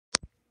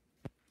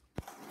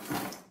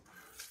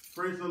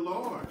Praise the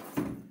Lord.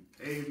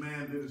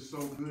 Amen. It is so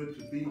good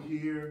to be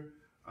here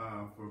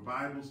for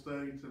Bible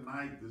study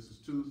tonight. This is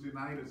Tuesday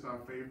night. It's our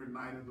favorite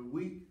night of the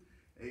week.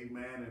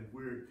 Amen. And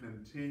we're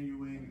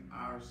continuing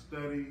our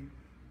study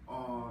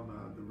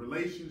on the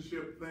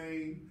relationship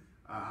thing.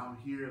 I'm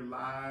here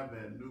live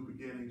at New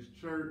Beginnings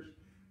Church.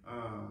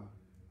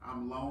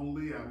 I'm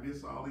lonely. I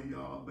miss all of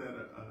y'all that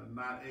are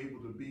not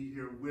able to be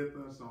here with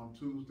us on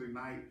Tuesday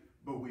night,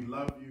 but we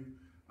love you.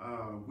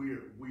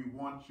 We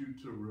want you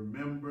to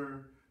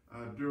remember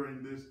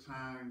during this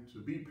time to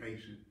be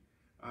patient.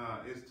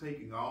 It's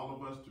taking all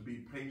of us to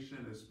be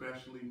patient,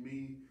 especially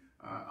me.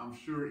 I'm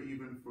sure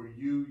even for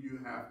you, you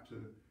have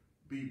to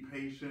be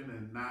patient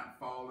and not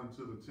fall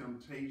into the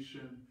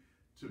temptation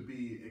to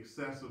be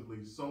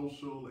excessively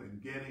social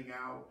and getting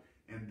out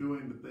and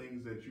doing the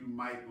things that you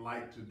might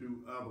like to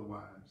do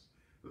otherwise.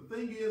 The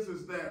thing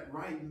is that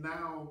right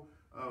now,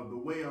 the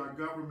way our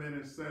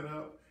government is set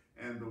up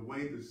and the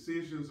way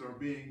decisions are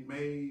being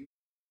made,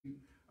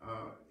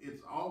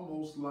 it's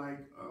almost like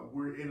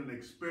we're in an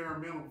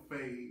experimental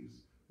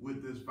phase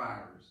with this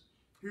virus.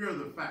 Here are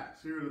the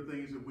facts. Here are the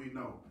things that we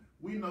know.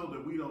 We know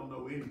that we don't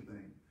know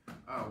anything.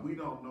 We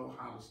don't know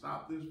how to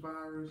stop this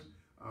virus.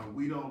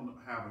 We don't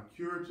have a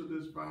cure to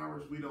this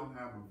virus. We don't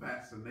have a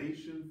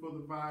vaccination for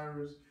the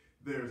virus.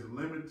 There's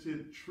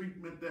limited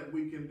treatment that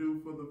we can do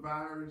for the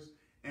virus.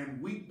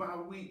 And week by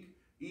week,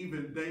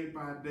 even day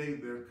by day,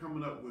 they're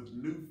coming up with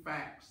new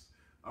facts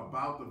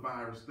about the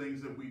virus,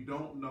 things that we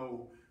don't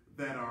know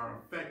that are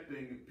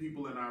affecting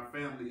people in our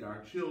family,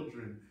 our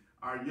children,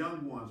 our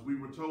young ones. We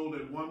were told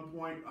at one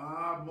point,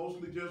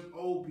 mostly just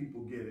old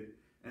people get it.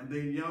 And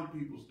then young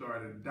people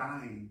started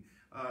dying.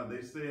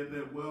 They said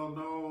that, well,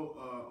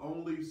 no,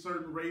 only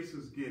certain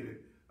races get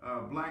it.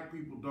 Black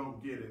people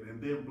don't get it. And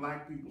then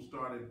black people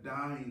started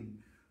dying.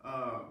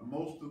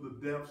 Most of the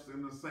deaths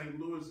in the St.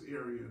 Louis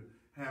area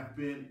have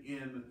been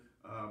in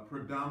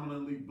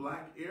predominantly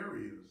black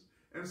areas.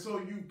 And so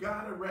you've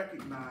got to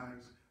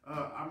recognize,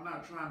 I'm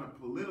not trying to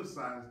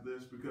politicize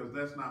this because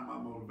that's not my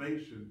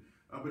motivation,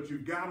 but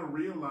you've got to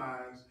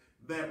realize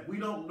that we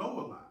don't know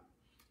a lot.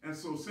 And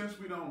so since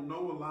we don't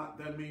know a lot,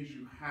 that means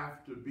you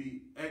have to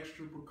be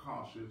extra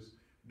precautious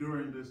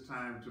during this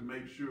time to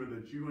make sure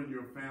that you and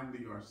your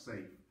family are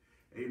safe.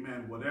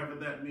 Amen. Whatever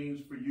that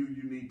means for you,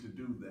 you need to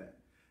do that.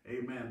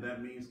 Amen.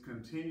 That means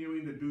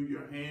continuing to do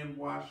your hand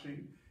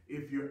washing.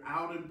 If you're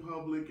out in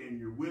public and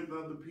you're with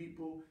other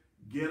people,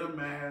 get a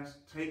mask,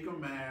 take a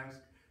mask,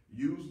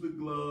 use the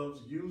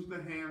gloves, use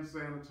the hand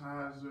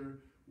sanitizer,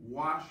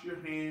 wash your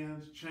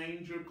hands,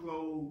 change your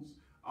clothes,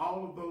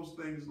 all of those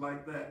things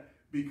like that,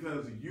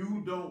 because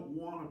you don't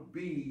want to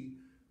be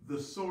the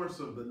source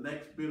of the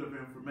next bit of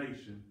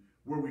information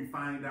where we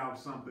find out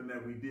something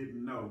that we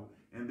didn't know.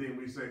 And then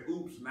we say,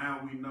 oops,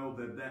 now we know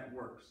that that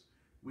works.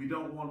 We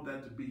don't want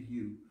that to be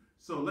you.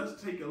 So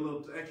let's take a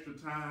little extra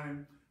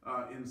time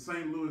in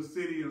St. Louis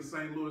City and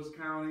St. Louis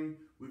County.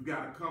 We've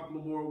got a couple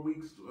of more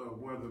weeks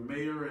where the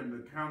mayor and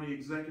the county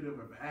executive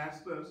have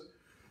asked us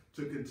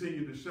to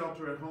continue to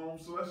shelter at home.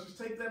 So let's just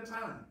take that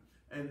time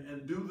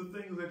and do the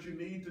things that you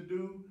need to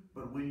do.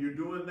 But when you're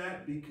doing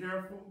that, be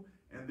careful.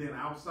 And then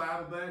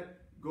outside of that,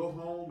 go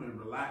home and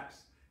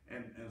relax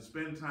and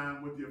spend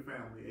time with your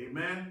family.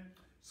 Amen.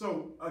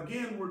 So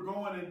again, we're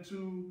going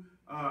into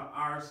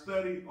our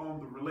study on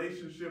the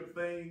relationship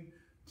thing.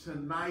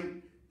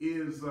 Tonight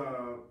is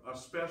a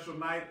special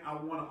night. I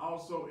want to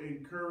also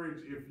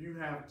encourage, if you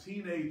have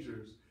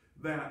teenagers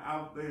that are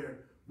out there,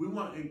 we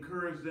want to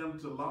encourage them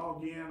to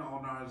log in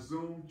on our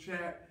Zoom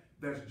chat.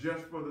 That's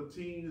just for the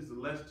teens.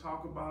 Let's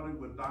talk about it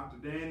with Dr.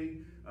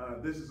 Danny.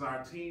 This is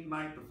our teen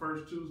night, the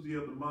first Tuesday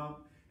of the month,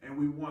 and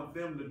we want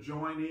them to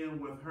join in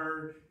with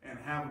her and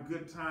have a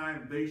good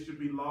time. They should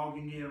be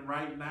logging in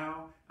right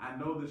now. I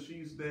know that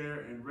she's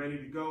there and ready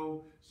to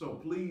go. So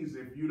please,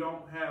 if you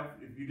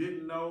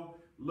didn't know,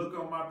 look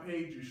on my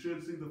page. You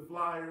should see the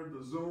flyer,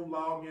 the Zoom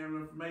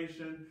login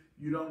information.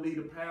 You don't need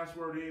a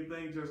password or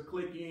anything. Just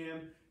click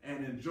in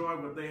and enjoy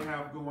what they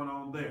have going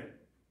on there.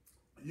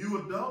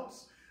 You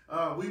adults,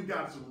 we've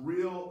got some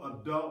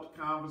real adult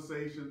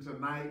conversation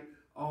tonight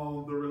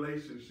on the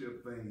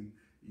relationship thing.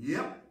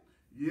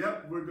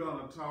 Yep, we're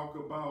going to talk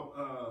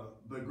about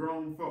the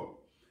grown folk.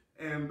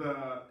 And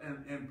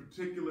in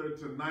particular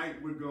tonight,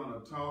 we're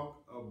going to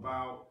talk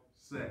about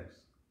sex.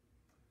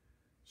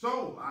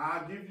 So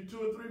I'll give you 2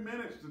 or 3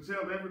 minutes to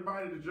tell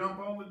everybody to jump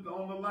on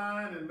the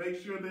line and make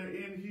sure they're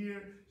in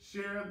here.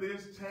 Share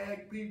this,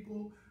 tag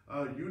people.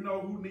 You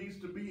know who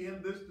needs to be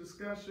in this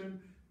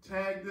discussion.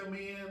 Tag them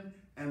in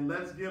and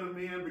let's get them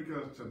in,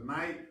 because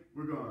tonight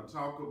we're going to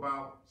talk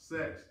about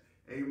sex.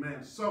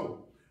 Amen.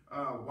 So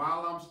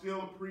while I'm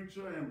still a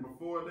preacher and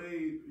before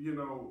they,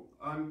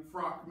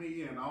 unfrock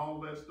me and all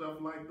that stuff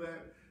like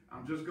that,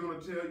 I'm just going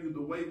to tell you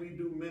the way we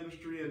do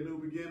ministry at New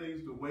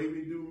Beginnings, the way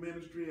we do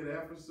ministry at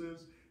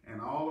Ephesus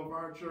and all of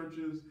our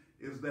churches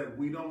is that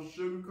we don't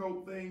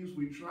sugarcoat things.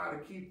 We try to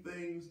keep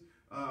things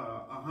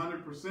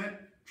 100%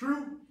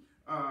 true.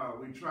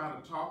 We try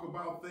to talk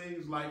about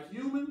things like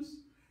humans.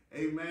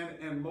 Amen.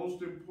 And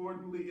most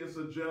importantly, it's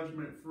a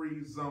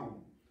judgment-free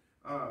zone.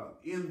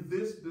 In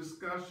this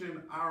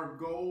discussion, our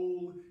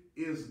goal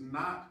is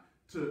not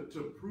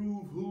to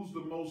prove who's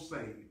the most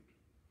saved.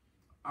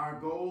 Our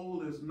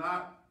goal is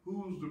not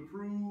who's to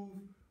prove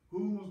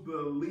who's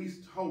the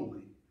least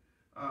holy.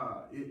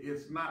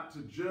 It's not to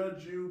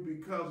judge you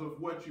because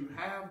of what you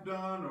have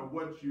done or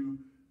what you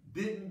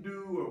didn't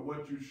do or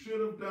what you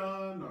should have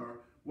done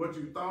or what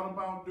you thought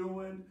about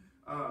doing.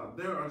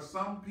 There are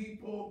some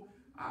people,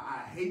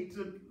 I hate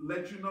to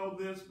let you know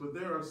this, but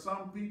there are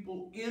some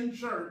people in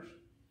church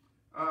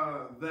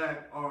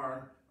that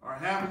are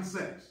having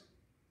sex.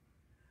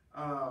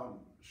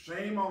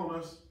 Shame on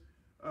us,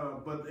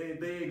 but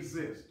they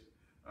exist.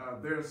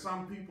 There are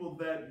some people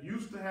that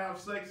used to have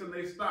sex and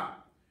they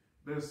stopped.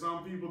 There's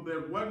some people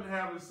that wasn't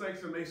having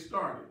sex and they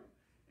started.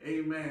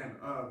 Amen.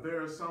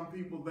 There are some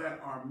people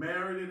that are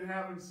married and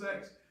having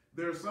sex.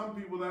 There are some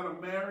people that are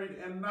married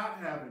and not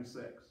having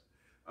sex.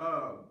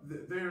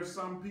 There are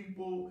some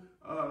people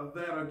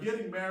that are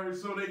getting married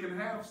so they can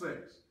have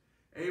sex.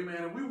 Amen.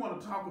 And we want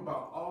to talk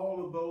about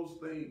all of those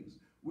things.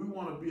 We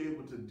want to be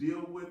able to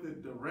deal with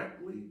it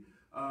directly,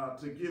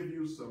 to give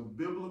you some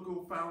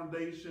biblical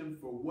foundation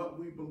for what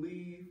we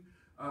believe.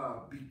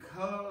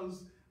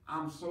 Because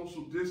I'm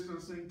social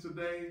distancing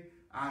today,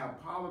 I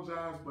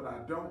apologize, but I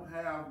don't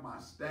have my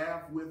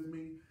staff with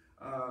me.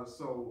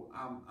 So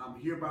I'm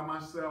here by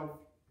myself.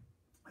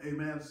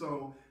 Amen.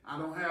 So I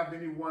don't have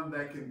anyone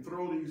that can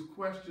throw these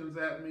questions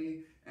at me,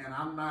 and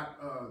I'm not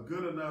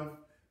good enough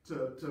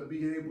to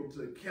be able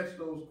to catch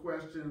those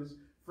questions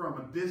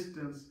from a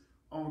distance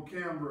on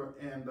camera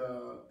and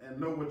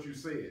know what you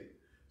said.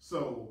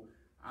 So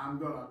I'm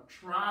going to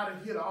try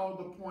to hit all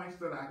the points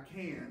that I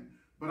can,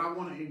 but I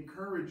want to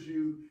encourage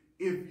you,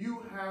 if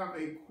you have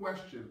a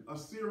question, a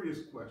serious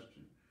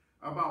question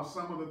about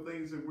some of the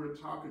things that we're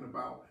talking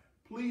about,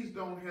 please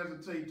don't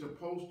hesitate to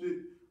post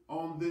it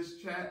on this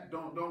chat.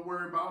 Don't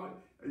worry about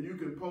it. You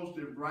can post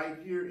it right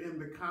here in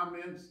the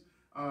comments.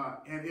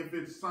 And if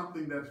it's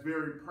something that's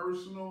very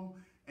personal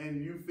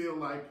and you feel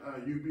like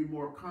you'd be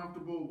more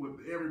comfortable with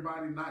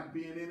everybody not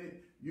being in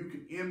it, you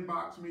can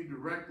inbox me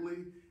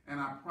directly, and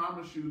I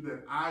promise you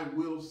that I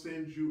will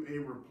send you a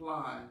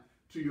reply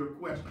to your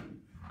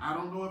question. I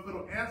don't know if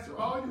it'll answer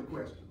all your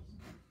questions,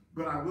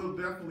 but I will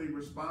definitely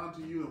respond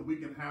to you, and we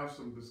can have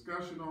some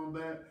discussion on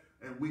that,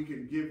 and we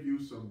can give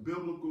you some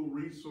biblical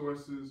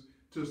resources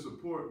to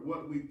support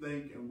what we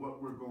think and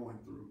what we're going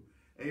through.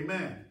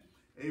 Amen.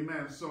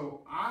 Amen.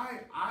 So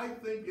I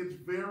think it's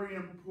very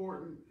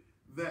important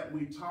that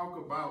we talk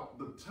about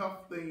the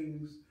tough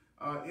things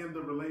in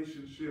the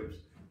relationships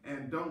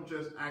and don't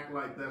just act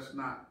like that's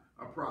not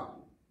a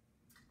problem.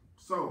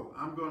 So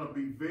I'm going to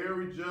be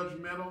very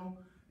judgmental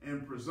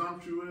and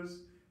presumptuous,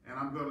 and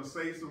I'm going to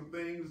say some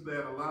things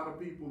that a lot of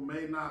people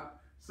may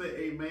not say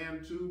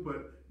amen to,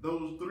 but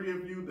those three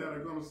of you that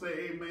are going to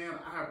say amen,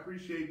 I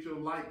appreciate your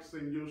likes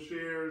and your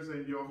shares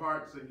and your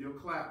hearts and your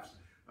claps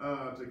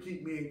to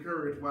keep me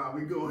encouraged while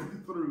we're going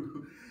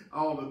through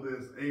all of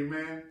this.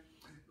 Amen.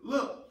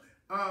 Look,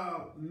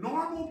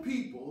 normal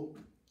people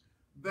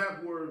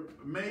that were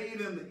made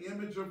in the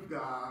image of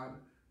God,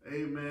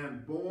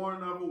 amen,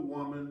 born of a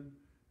woman,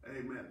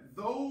 amen,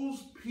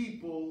 those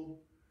people,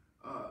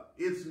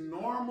 it's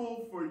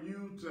normal for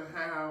you to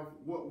have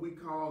what we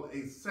call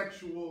a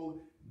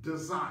sexual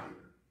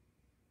desire.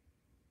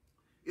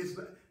 It's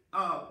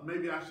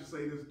maybe I should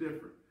say this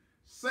different.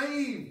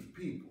 Saved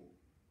people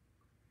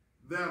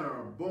that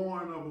are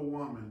born of a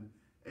woman,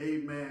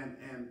 amen,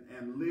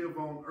 and live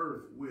on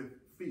earth with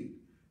feet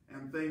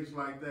and things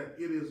like that,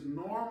 it is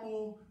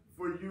normal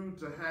for you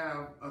to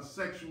have a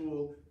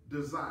sexual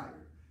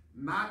desire.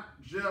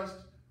 Not just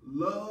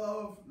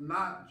love,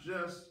 not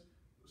just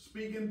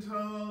speaking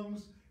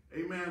tongues,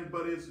 amen,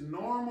 but it's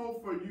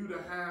normal for you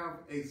to have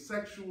a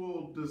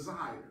sexual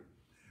desire.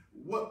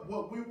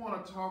 What we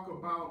want to talk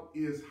about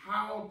is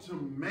how to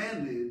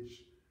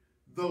manage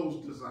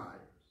those desires.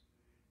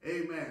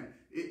 Amen.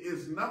 It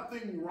is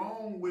nothing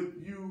wrong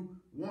with you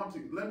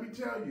wanting. Let me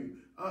tell you,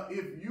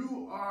 if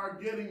you are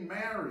getting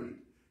married,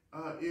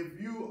 if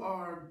you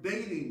are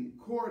dating,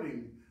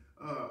 courting,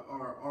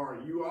 or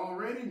you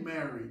already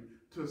married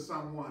to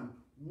someone,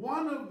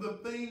 one of the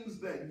things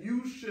that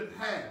you should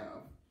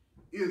have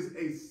is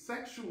a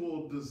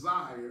sexual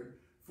desire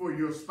for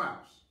your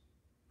spouse.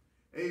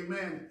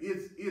 Amen.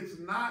 It's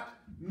not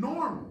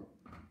normal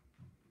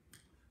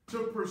to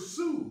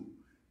pursue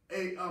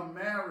a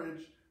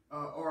marriage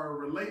or a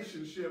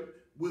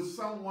relationship with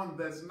someone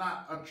that's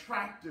not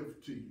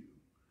attractive to you,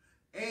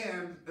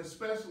 and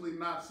especially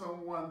not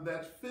someone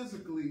that's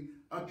physically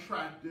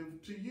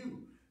attractive to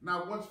you.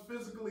 Now, what's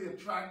physically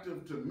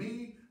attractive to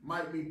me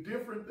might be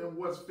different than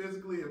what's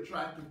physically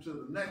attractive to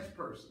the next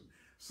person.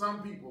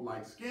 Some people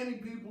like skinny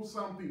people,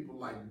 some people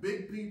like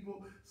big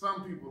people,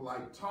 some people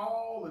like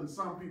tall, and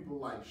some people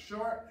like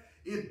short.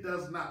 It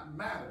does not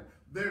matter.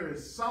 There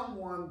is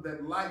someone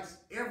that likes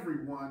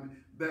everyone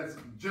that's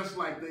just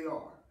like they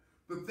are.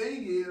 The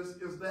thing is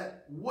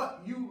that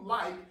what you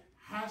like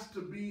has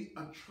to be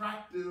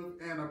attractive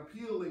and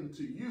appealing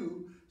to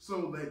you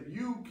so that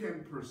you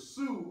can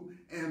pursue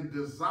and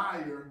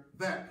desire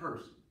that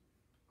person.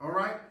 All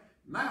right?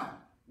 Now,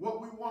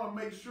 what we want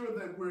to make sure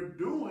that we're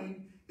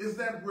doing is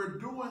that we're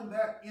doing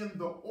that in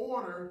the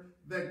order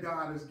that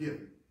God has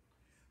given.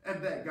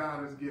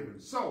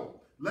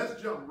 So,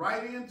 let's jump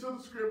right into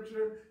the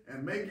scripture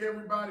and make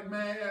everybody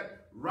mad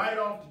right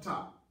off the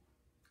top.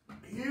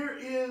 Here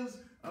is,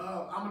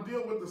 I'm going to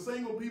deal with the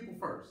single people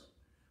first.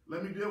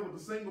 Let me deal with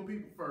the single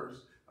people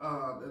first,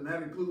 and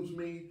that includes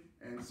me,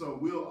 and so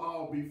we'll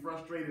all be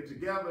frustrated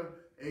together,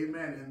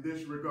 amen, in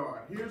this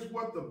regard. Here's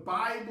what the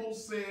Bible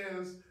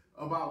says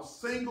about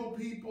single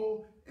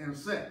people and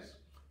sex.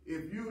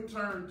 If you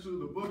turn to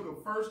the book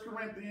of 1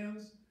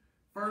 Corinthians,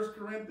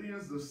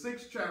 the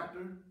 6th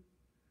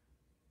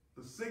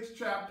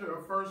chapter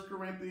of 1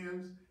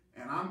 Corinthians,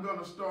 and I'm going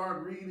to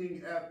start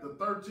reading at the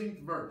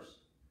 13th verse.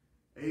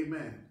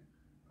 Amen.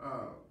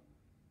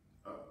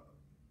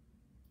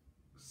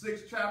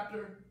 6th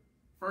chapter,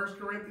 1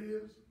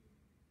 Corinthians,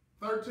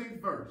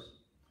 13th verse.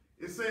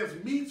 It says,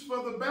 meats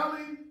for the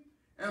belly,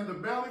 and the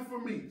belly for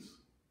meats.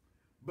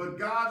 But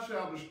God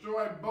shall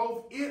destroy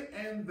both it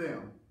and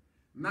them.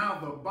 Now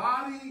the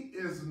body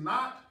is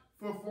not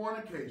for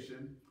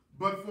fornication,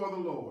 but for the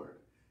Lord,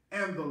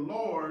 and the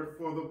Lord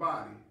for the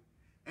body.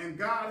 And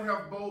God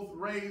hath both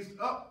raised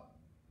up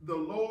the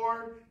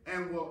Lord,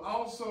 and will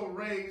also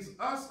raise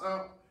us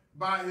up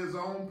by his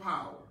own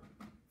power.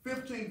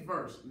 15th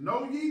verse.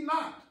 Know ye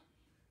not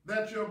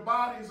that your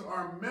bodies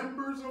are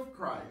members of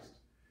Christ?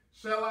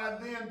 Shall I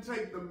then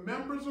take the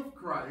members of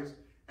Christ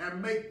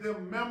and make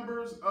them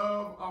members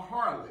of a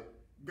harlot?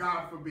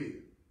 God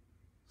forbid.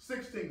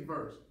 16th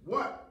verse.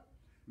 What?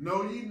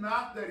 Know ye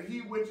not that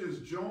he which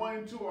is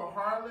joined to a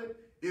harlot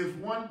is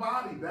one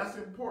body? That's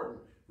important.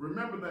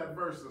 Remember that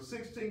verse, the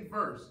 16th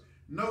verse.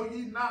 Know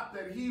ye not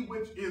that he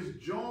which is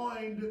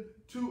joined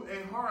to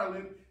a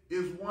harlot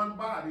is one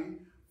body?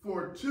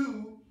 For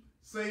two,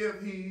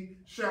 saith he,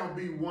 shall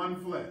be one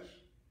flesh.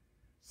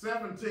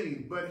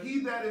 17, but he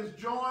that is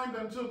joined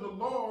unto the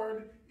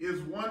Lord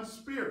is one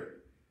spirit.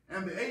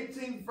 And the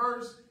 18th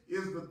verse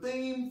is the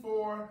theme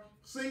for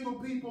single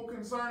people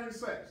concerning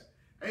sex.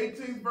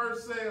 18th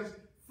verse says,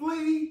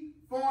 flee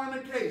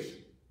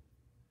fornication.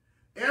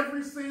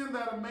 Every sin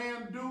that a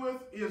man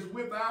doeth is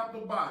without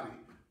the body,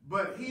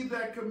 but he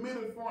that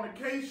committeth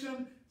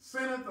fornication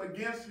sinneth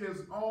against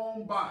his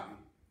own body.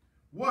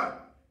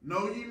 What?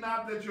 Know ye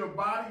not that your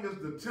body is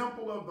the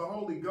temple of the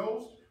Holy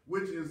Ghost,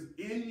 which is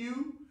in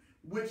you,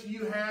 which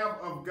you have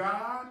of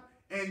God,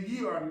 and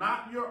ye are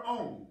not your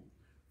own?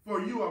 For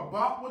you are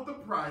bought with a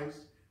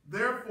price.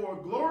 Therefore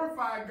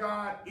glorify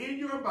God in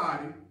your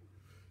body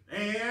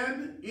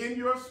and in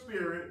your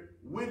spirit,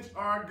 which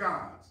are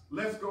God's.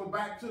 Let's go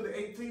back to the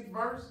 18th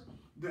verse.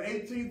 The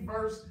 18th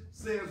verse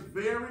says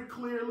very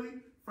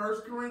clearly,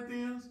 1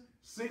 Corinthians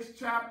 6th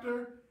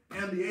chapter,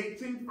 and the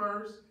 18th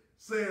verse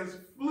says,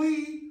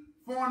 flee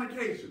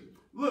fornication.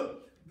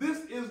 Look,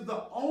 this is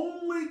the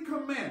only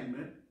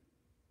commandment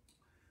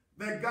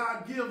that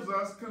God gives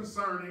us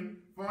concerning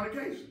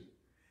fornication.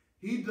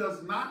 He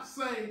does not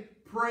say,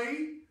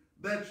 pray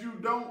that you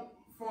don't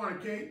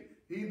fornicate.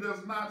 He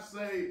does not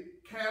say,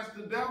 cast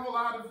the devil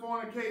out of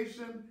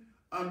fornication,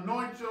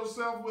 anoint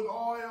yourself with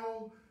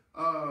oil,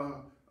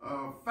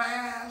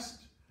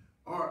 fast,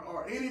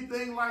 or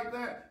anything like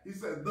that. He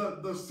said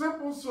the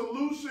simple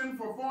solution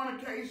for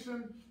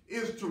fornication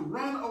is to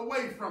run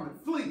away from it.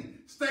 Flee.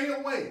 Stay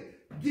away.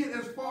 Get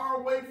as far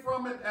away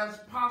from it as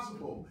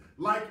possible,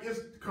 like it's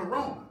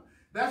corona.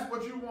 That's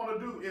what you want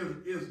to do,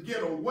 is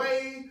get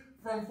away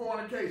from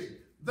fornication.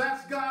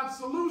 That's God's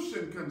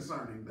solution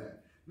concerning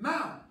that.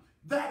 Now,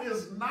 that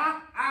is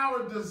not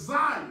our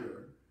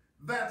desire.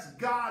 That's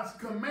God's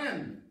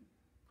commandment.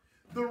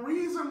 The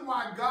reason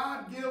why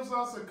God gives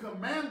us a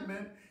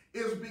commandment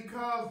is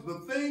because the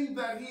thing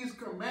that he's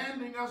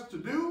commanding us to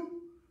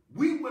do,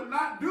 we would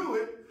not do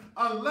it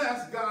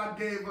unless God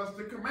gave us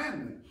the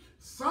commandment.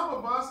 Some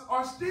of us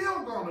are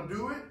still going to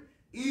do it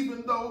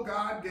even though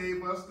God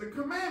gave us the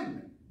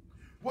commandment.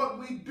 What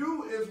we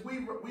do is we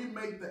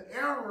make the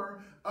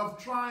error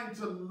of trying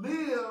to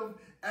live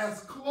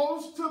as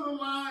close to the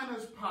line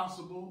as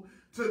possible,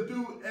 to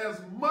do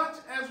as much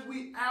as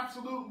we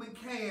absolutely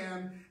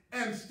can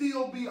and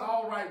still be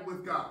all right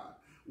with God.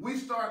 We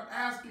start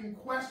asking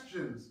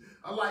questions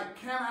like,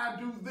 can I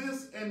do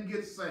this and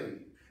get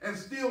saved and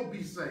still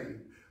be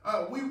saved?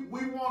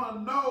 We want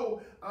to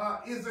know,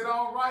 is it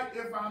all right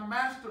if I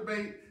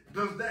masturbate?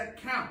 Does that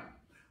count?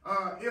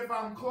 If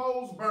I'm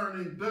clothes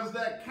burning, does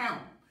that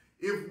count?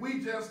 If we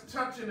just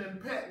touching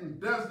and petting,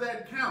 does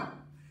that count?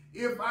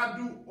 If I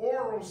do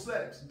oral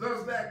sex,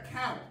 does that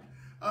count?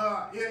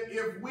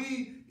 If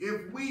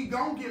we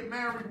gonna get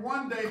married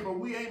one day, but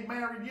we ain't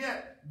married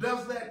yet,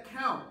 does that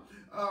count?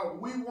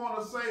 We want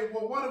to say,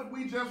 well, what if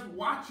we just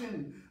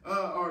watching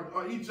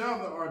or each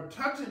other or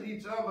touching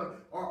each other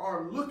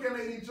or looking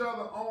at each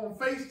other on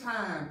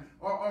FaceTime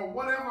or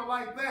whatever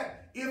like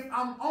that? If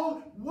I'm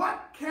on,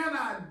 what can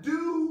I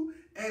do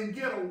and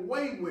get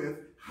away with?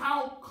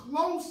 How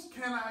close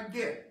can I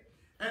get?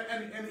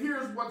 And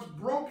here's what's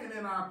broken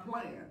in our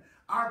plan.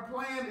 Our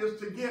plan is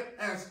to get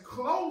as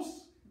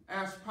close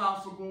as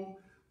possible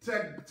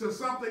to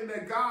something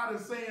that God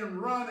is saying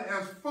run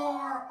as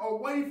far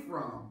away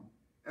from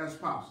as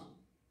possible.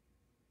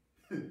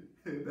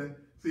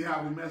 See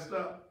how we messed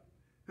up?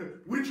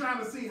 We're trying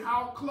to see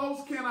how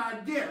close can I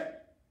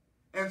get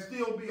and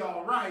still be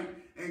all right.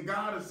 And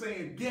God is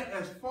saying, get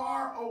as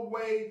far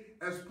away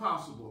as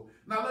possible.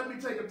 Now let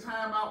me take a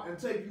time out and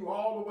take you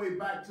all the way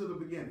back to the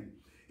beginning.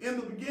 In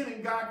the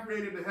beginning, God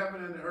created the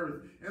heaven and the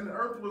earth. And the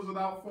earth was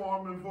without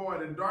form and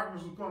void, and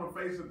darkness was upon the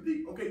face of the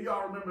deep. Okay,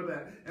 y'all remember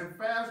that. And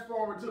fast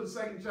forward to the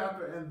second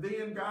chapter, and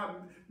then God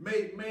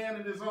made man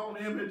in his own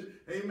image.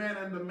 Amen.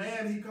 And the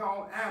man he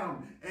called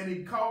Adam. And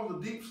he caused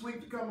a deep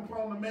sleep to come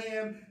upon the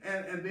man.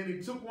 And then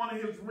he took one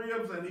of his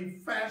ribs and he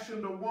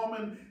fashioned a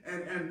woman.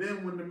 And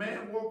then when the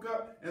man woke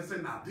up and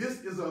said, now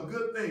this is a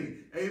good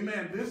thing.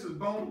 Amen. This is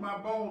bone of my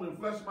bone and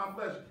flesh of my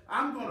flesh.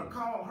 I'm going to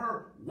call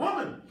her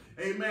woman.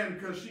 Amen.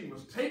 Because she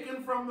was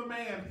taken from the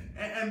man.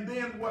 And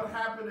then what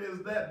happened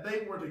is that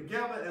they were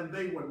together and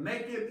they were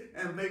naked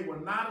and they were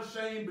not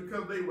ashamed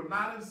because they were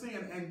not in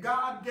sin. And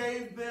God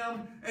gave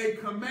them a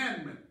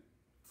commandment.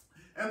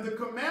 And the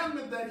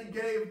commandment that he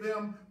gave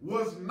them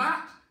was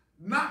not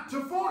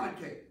to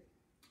fornicate.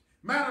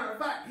 Matter of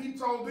fact, he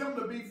told them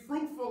to be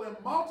fruitful and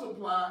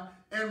multiply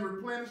and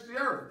replenish the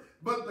earth.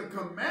 But the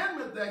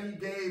commandment that he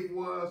gave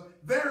was,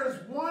 there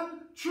is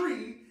one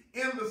tree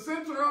in the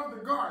center of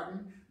the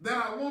garden that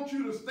I want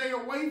you to stay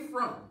away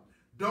from.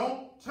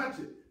 Don't touch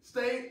it.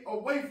 Stay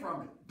away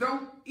from it.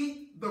 Don't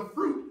eat the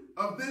fruit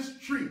of this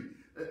tree.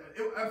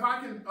 If I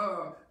can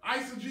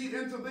eisegete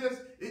into this,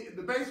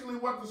 basically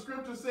what the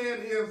scripture said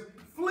is,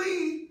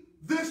 flee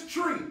this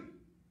tree.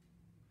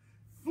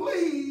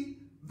 Flee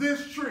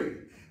this tree.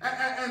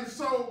 And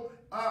so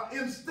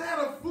instead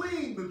of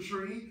fleeing the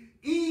tree,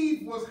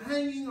 Eve was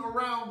hanging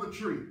around the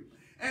tree.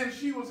 And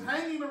she was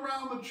hanging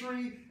around the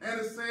tree,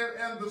 and it said,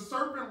 and the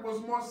serpent was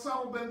more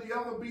subtle than the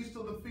other beasts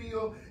of the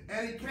field.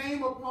 And he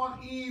came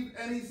upon Eve,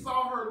 and he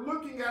saw her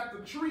looking at the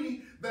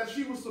tree that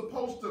she was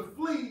supposed to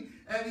flee.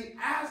 And he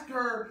asked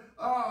her,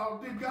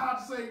 did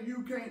God say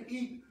you can't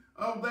eat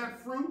of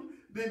that fruit?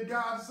 Did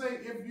God say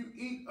if you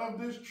eat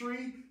of this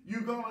tree,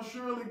 you're going to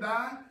surely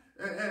die?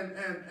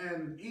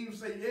 And Eve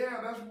said, yeah,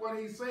 that's what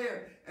he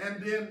said.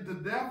 And then the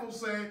devil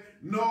said,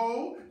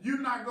 no, you're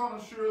not going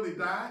to surely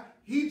die.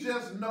 He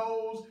just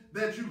knows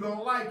that you're going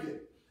to like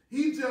it.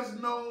 He just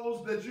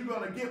knows that you're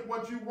going to get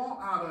what you want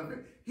out of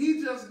it.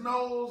 He just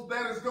knows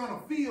that it's going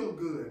to feel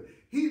good.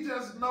 He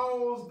just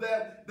knows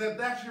that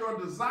that's your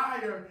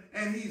desire,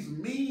 and he's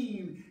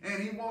mean,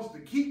 and he wants to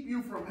keep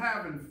you from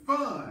having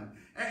fun.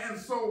 And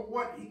so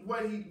what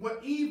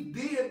Eve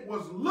did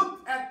was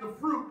looked at the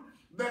fruit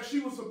that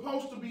she was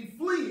supposed to be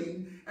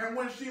fleeing, and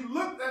when she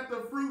looked at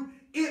the fruit,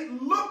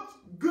 it looked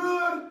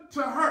good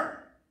to her.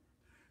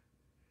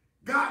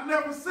 God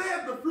never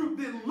said the fruit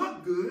didn't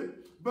look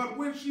good, but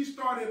when she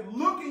started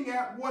looking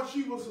at what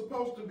she was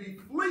supposed to be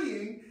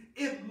fleeing,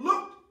 it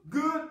looked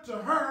good to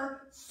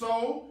her,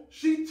 so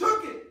she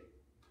took it.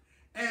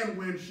 And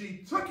when she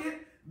took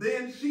it,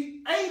 then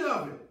she ate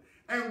of it.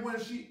 And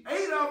when she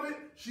ate of it,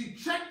 she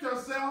checked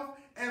herself,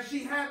 and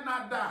she had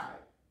not died.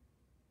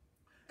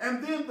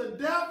 And then the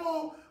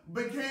devil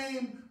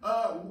became,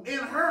 in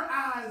her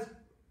eyes,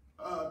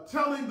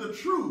 telling the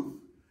truth,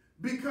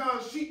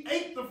 because she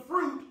ate the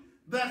fruit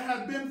that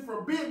had been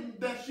forbidden,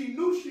 that she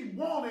knew she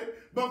wanted,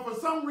 but for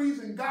some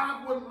reason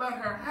God wouldn't let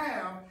her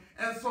have.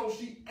 And so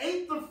she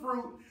ate the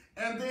fruit,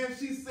 and then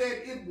she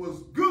said it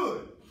was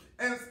good.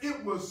 And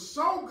it was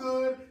so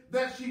good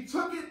that she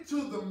took it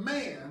to the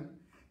man,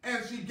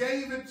 and she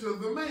gave it to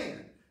the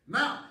man.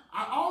 Now,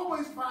 I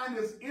always find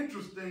this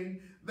interesting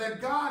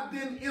that God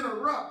didn't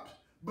interrupt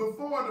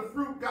before the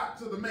fruit got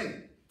to the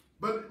man.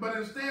 But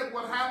instead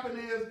what happened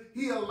is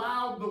he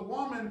allowed the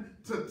woman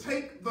to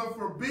take the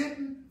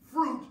forbidden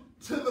fruit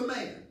to the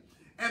man.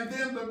 And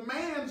then the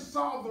man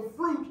saw the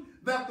fruit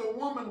that the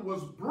woman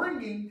was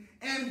bringing,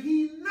 and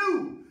he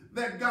knew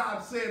that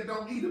God said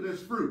don't eat of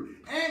this fruit.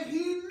 And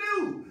he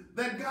knew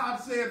that God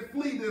said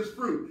flee this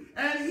fruit.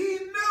 And he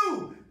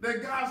knew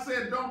that God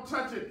said don't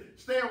touch it,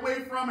 stay away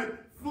from it,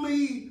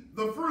 flee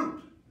the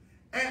fruit.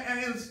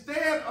 And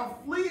instead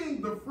of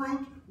fleeing the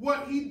fruit,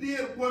 what he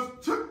did was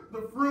took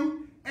the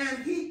fruit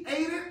and he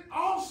ate it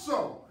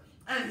also.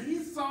 And he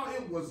saw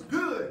it was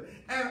good.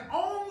 And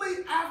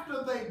only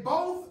after they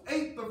both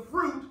ate the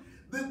fruit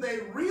did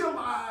they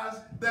realize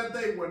that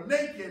they were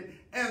naked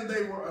and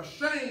they were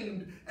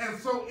ashamed. And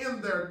so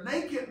in their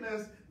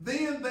nakedness,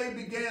 then they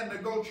began to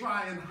go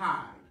try and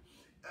hide.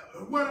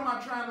 What am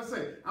I trying to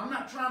say? I'm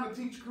not trying to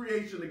teach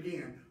creation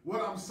again.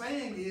 What I'm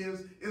saying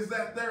is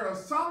that there are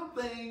some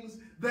things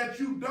that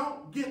you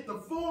don't get the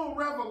full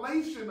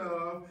revelation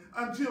of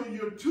until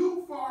you're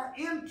too far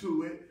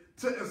into it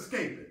to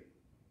escape it.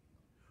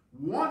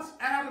 Once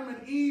Adam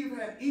and Eve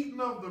had eaten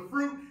of the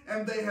fruit,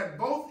 and they had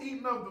both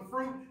eaten of the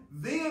fruit,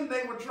 then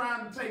they were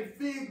trying to take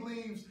fig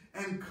leaves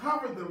and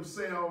cover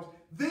themselves.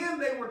 Then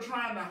they were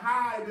trying to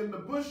hide in the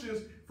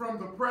bushes from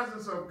the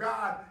presence of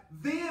God.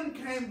 Then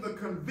came the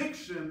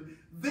conviction.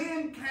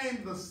 Then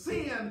came the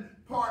sin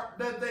part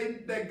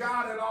that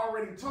God had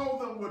already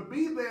told them would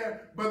be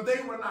there, but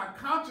they were not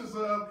conscious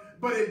of,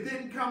 but it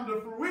didn't come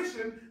to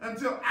fruition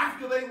until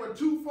after they were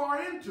too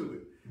far into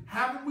it.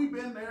 Haven't we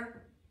been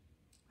there?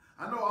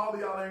 I know all of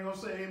y'all ain't going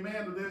to say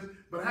amen to this,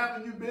 but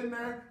haven't you been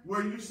there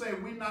where you say,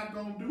 we're not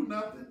going to do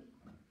nothing?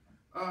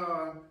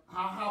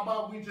 How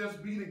about we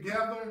just be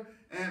together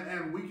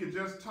and we could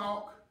just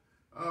talk?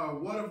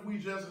 What if we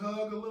just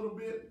hug a little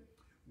bit?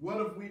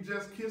 What if we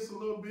just kiss a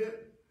little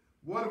bit?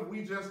 What if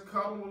we just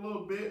cuddle a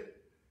little bit?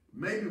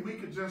 Maybe we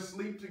could just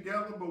sleep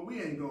together, but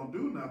we ain't going to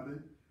do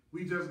nothing.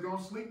 We just going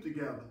to sleep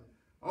together.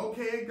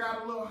 Okay, it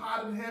got a little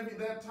hot and heavy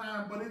that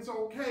time, but it's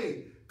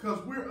okay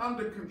because we're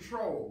under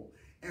control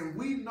and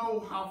we know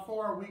how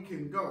far we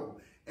can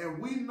go and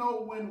we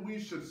know when we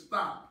should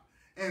stop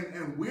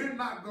and we're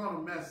not going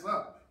to mess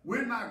up.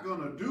 We're not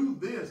going to do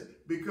this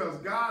because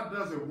God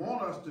doesn't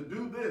want us to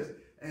do this.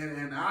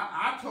 And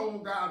I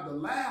told God the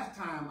last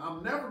time,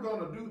 I'm never going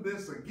to do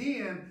this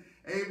again.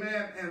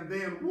 Amen. And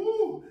then,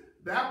 woo,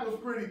 that was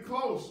pretty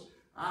close.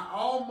 I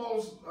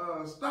almost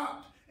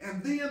stopped.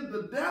 And then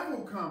the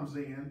devil comes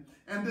in,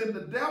 and then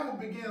the devil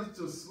begins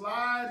to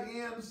slide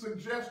in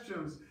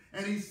suggestions.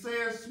 And he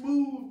says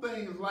smooth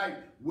things like,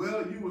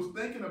 well, you was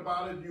thinking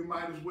about it, you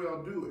might as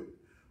well do it.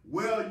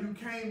 Well, you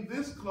came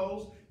this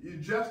close, you're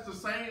just the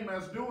same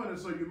as doing it,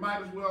 so you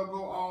might as well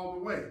go all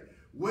the way.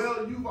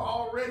 Well, you've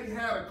already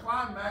had a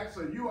climax,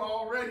 or you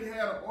already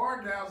had an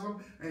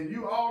orgasm, and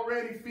you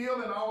already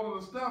feeling all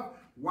of the stuff.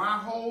 Why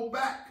hold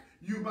back?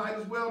 You might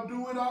as well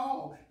do it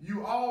all.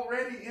 You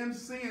already in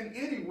sin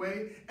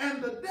anyway,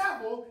 and the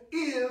devil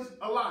is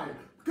a liar.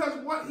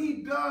 Because what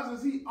he does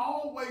is he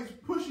always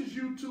pushes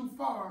you too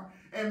far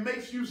and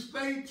makes you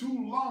stay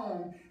too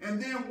long.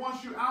 And then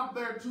once you're out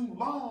there too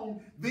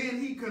long,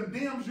 then he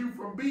condemns you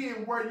from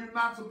being where you're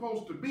not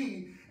supposed to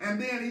be.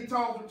 And then he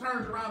turns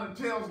around and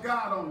tells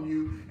God on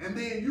you. And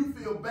then you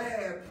feel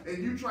bad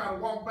and you try to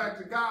walk back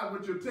to God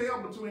with your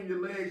tail between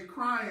your legs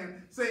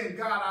crying, saying,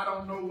 God, I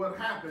don't know what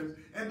happened.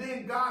 And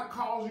then God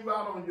calls you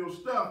out on your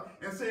stuff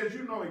and says,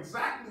 you know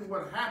exactly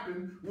what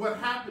happened. What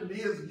happened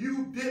is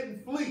you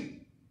didn't flee.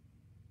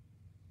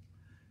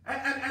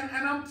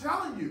 And I'm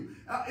telling you,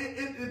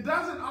 it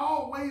doesn't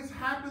always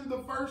happen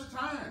the first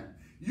time.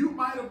 You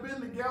might have been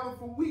together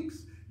for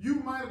weeks. You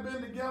might have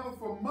been together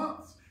for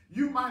months.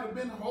 You might have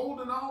been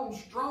holding on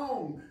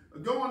strong,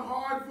 going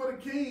hard for the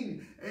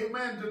King.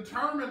 Amen.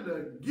 Determined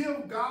to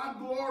give God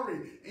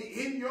glory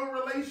in your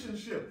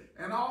relationship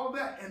and all of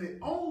that. And it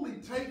only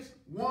takes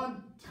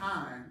one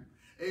time,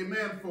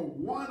 amen, for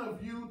one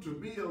of you to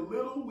be a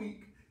little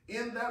weak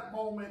in that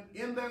moment,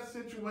 in that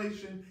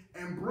situation,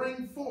 and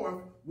bring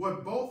forth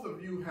what both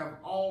of you have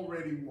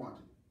already wanted.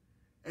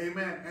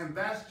 Amen. And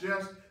that's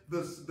just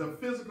the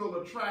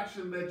physical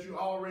attraction that you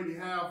already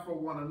have for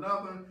one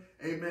another.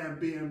 Amen.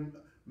 Being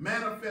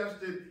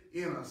manifested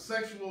in a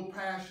sexual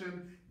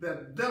passion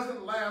that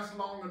doesn't last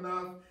long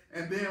enough.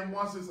 And then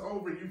once it's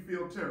over, you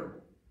feel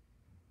terrible.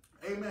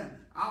 Amen.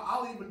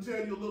 I'll even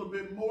tell you a little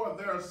bit more.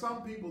 There are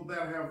some people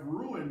that have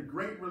ruined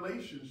great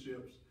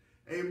relationships,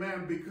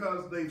 amen,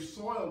 because they've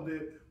soiled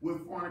it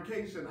with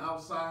fornication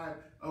outside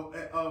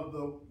of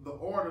the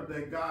order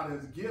that God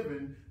has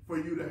given for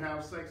you to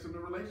have sex in the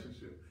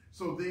relationship.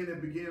 So then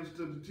it begins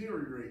to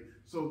deteriorate.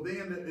 So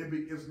then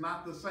it's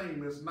not the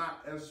same. It's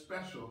not as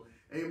special.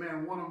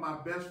 Amen. One of my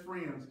best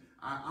friends,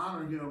 I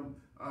honor him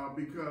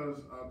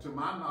because to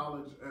my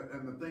knowledge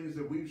and the things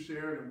that we've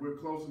shared and we're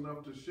close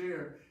enough to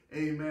share,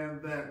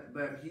 amen,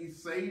 that he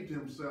saved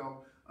himself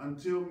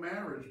until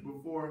marriage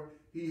before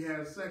he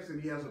has sex,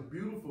 and he has a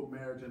beautiful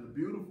marriage and a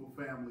beautiful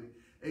family.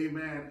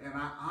 Amen. And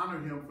I honor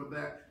him for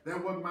that.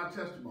 That wasn't my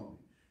testimony.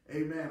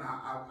 Amen.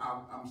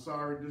 I'm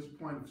sorry,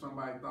 disappointed if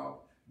somebody thought,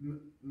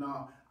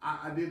 no,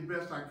 I did the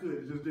best I could.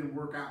 It just didn't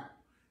work out.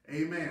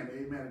 Amen.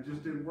 Amen. It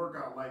just didn't work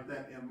out like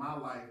that in my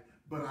life.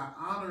 But I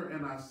honor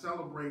and I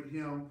celebrate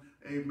him,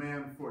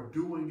 amen, for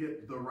doing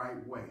it the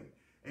right way.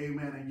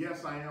 Amen. And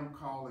yes, I am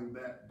calling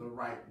that the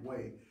right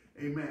way.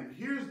 Amen.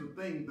 Here's the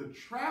thing. The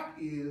trap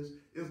is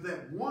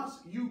that once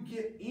you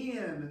get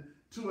in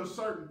to a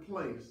certain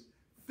place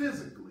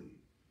physically,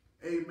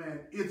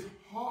 amen, it's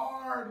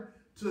hard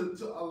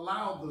to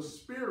allow the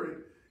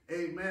Spirit,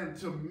 amen,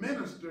 to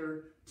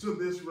minister to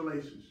this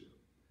relationship.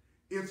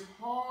 It's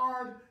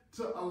hard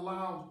to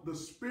allow the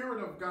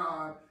Spirit of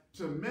God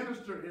to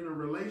minister in a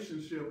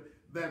relationship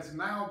that's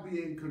now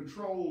being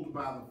controlled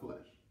by the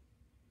flesh.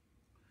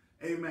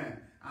 Amen.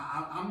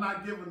 I'm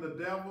not giving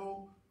the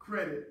devil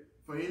credit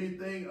for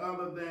anything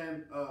other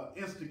than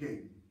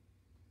instigating.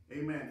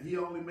 Amen. He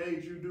only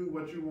made you do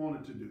what you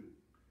wanted to do.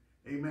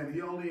 Amen.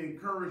 He only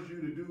encouraged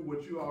you to do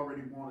what you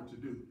already wanted to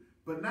do.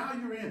 But now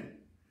you're in it.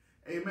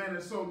 Amen.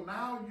 And so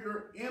now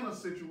you're in a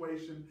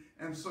situation.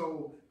 And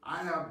so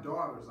I have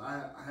daughters.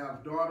 I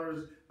have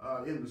daughters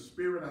in the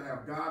spirit. I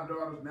have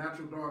goddaughters,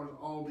 natural daughters,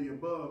 all the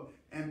above.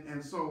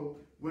 And so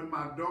when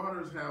my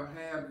daughters have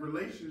had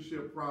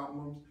relationship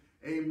problems,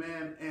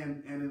 amen,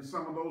 and in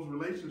some of those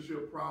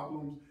relationship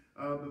problems,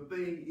 the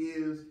thing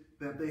is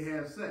that they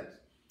had sex.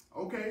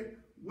 Okay,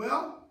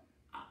 well,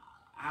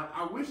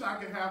 I wish I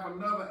could have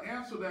another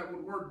answer that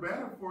would work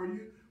better for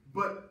you,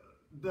 but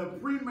the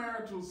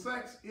premarital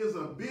sex is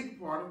a big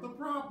part of the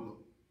problem.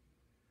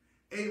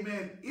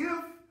 Amen.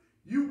 If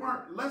you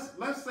weren't,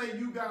 let's say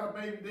you got a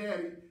baby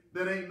daddy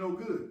that ain't no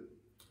good.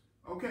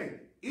 Okay,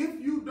 if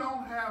you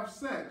don't have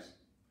sex,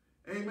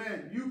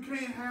 amen, you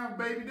can't have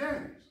baby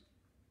daddies.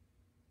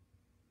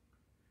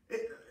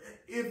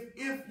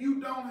 If you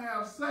don't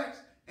have sex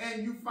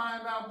and you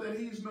find out that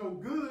he's no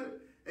good,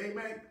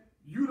 amen,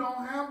 you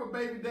don't have a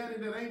baby daddy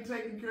that ain't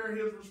taking care of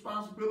his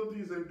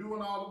responsibilities and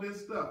doing all of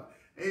this stuff.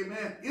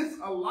 Amen. It's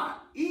a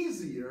lot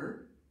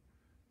easier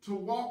to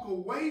walk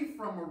away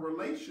from a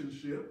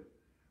relationship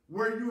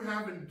where you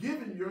haven't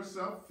given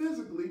yourself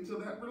physically to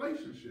that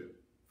relationship.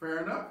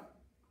 Fair enough?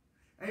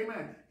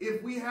 Amen.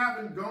 If we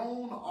haven't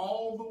gone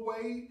all the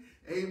way,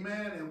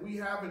 amen, and we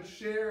haven't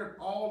shared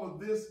all of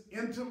this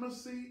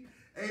intimacy,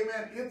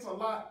 amen, it's a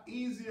lot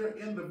easier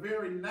in the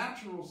very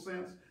natural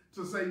sense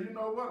to say, you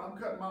know what, I'm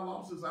cutting my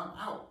losses, I'm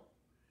out.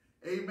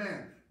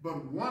 Amen.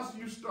 But once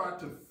you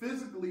start to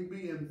physically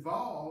be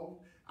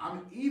involved,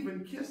 I'm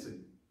even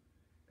kissing.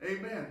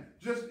 Amen.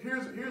 Just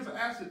here's an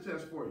acid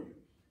test for you.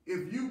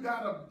 If you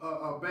got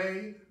a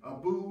bae, a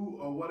boo,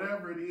 or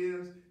whatever it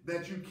is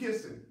that you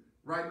kissing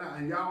right now,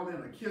 and y'all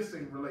in a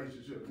kissing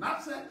relationship,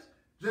 not sex,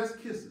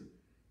 just kissing.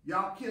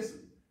 Y'all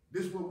kissing.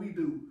 This is what we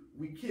do.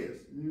 We kiss.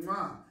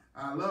 Mwah.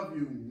 I love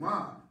you.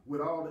 Mwah.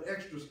 With all the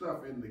extra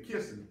stuff in the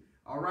kissing.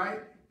 All right?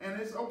 And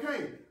it's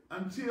okay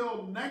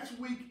until next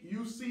week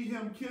you see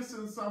him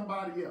kissing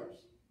somebody else.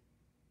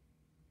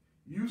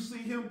 You see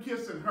him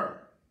kissing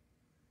her.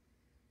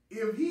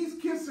 If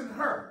he's kissing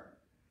her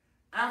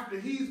after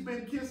he's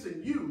been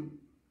kissing you,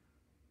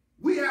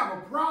 we have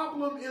a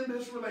problem in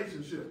this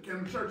relationship.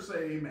 Can the church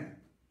say amen?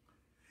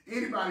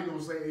 Anybody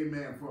gonna say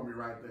amen for me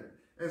right there?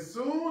 As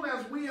soon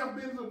as we have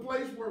been to a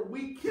place where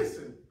we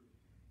kissing,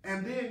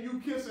 and then you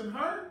kissing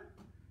her,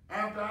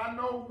 after I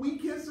know we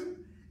kissing,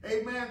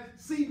 amen.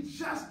 See,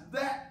 just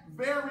that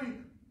very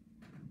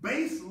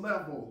base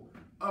level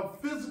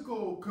of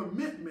physical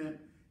commitment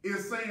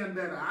is saying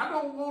that I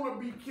don't want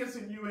to be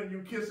kissing you and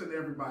you kissing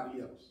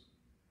everybody else.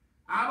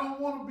 I don't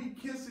want to be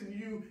kissing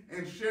you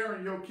and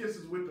sharing your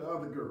kisses with the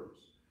other girls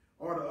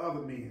or the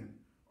other men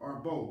or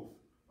both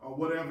or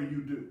whatever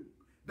you do.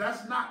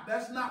 That's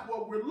not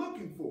what we're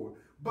looking for.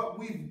 But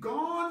we've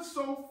gone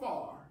so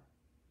far,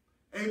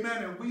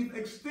 amen, and we've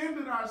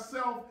extended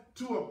ourselves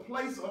to a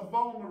place of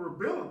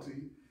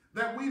vulnerability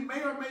that we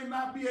may or may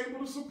not be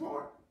able to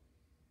support.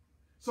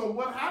 So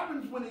what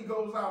happens when he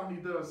goes out and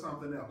he does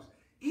something else?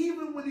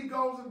 Even when he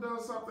goes and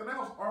does something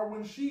else, or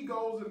when she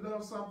goes and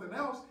does something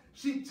else,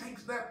 she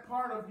takes that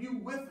part of you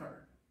with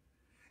her.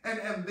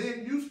 And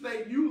then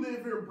you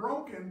live here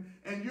broken,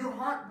 and you're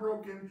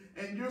heartbroken,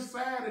 and you're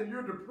sad, and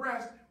you're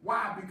depressed.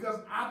 Why?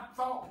 Because I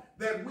thought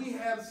that we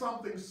had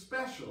something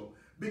special.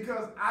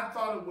 Because I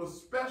thought it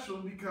was special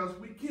because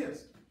we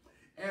kissed.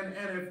 And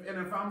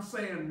if I'm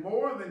saying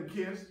more than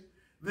kissed,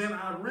 then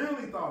I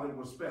really thought it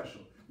was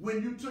special.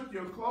 When you took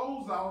your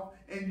clothes off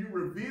and you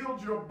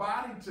revealed your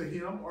body to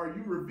him, or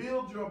you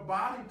revealed your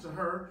body to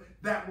her,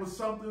 that was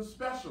something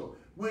special.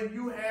 When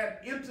you had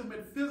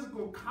intimate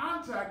physical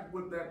contact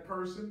with that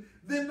person,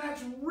 then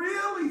that's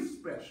really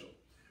special.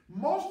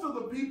 Most of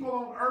the people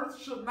on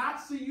earth should not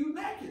see you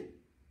naked.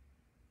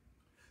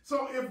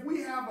 So if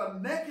we have a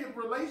naked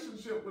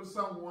relationship with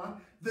someone,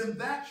 then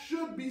that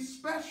should be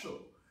special.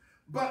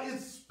 But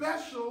it's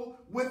special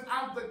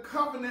without the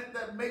covenant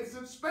that makes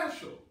it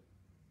special.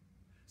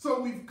 So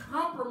we've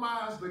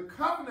compromised the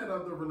covenant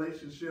of the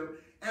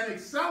relationship and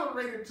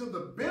accelerated to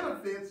the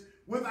benefits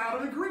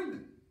without an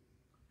agreement.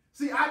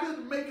 See, I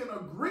didn't make an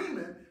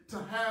agreement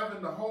to have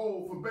in the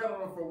whole, for better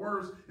or for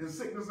worse, in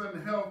sickness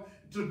and health,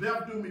 to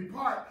death do me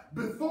part,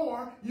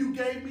 before you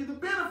gave me the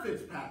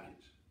benefits package.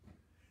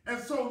 And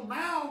so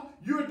now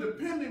you're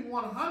depending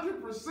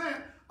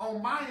 100%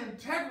 on my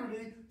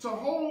integrity to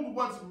hold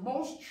what's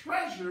most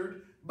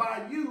treasured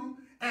by you,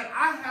 and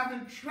I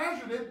haven't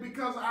treasured it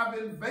because I've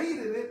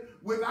invaded it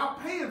without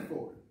paying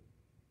for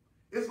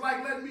it. It's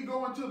like letting me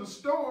go into the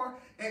store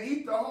and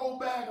eat the whole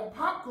bag of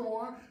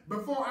popcorn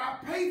before I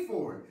pay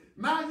for it.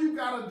 Now you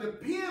got to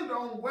depend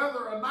on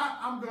whether or not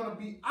I'm going to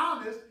be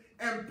honest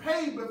and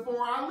pay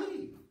before I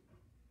leave.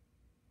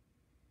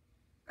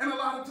 And a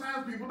lot of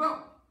times people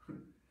don't.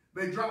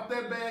 They drop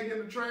that bag in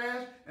the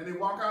trash and they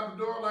walk out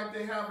the door like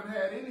they haven't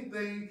had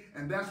anything,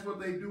 and that's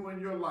what they do in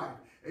your life.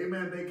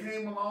 Amen. They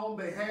came along,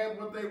 they had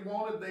what they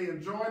wanted, they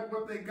enjoyed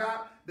what they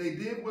got, they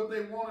did what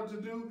they wanted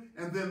to do,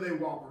 and then they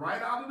walk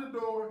right out of the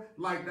door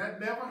like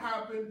that never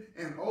happened,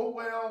 and oh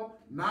well,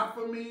 not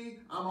for me,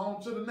 I'm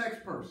on to the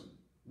next person.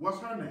 What's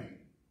her name?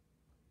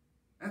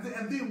 And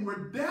then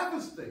we're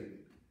devastated.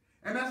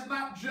 And that's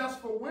not just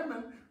for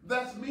women,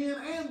 that's men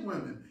and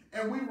women.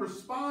 And we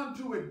respond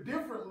to it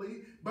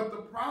differently, but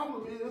the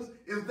problem is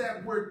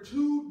that we're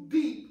too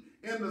deep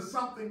into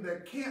something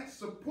that can't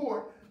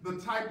support the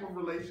type of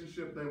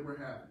relationship that we're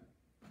having.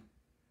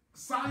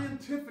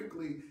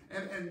 Scientifically,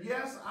 and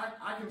yes,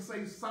 I can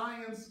say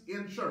science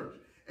in church.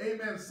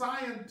 Amen.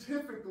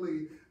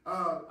 Scientifically,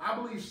 I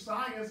believe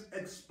science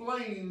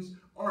explains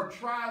or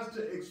tries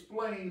to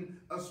explain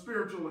a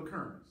spiritual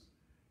occurrence.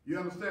 You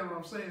understand what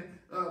I'm saying?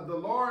 The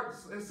Lord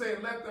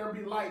said, let there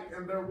be light,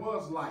 and there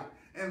was light.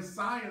 And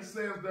science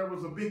says there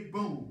was a big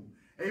boom.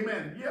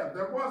 Amen. Yeah,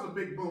 there was a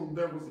big boom.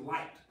 There was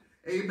light.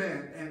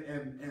 Amen.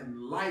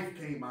 And life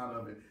came out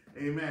of it.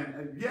 Amen.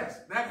 And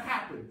yes, that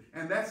happened.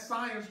 And that's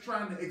science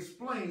trying to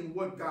explain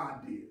what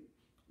God did.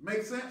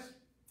 Make sense?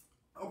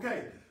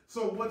 Okay.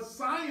 So what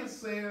science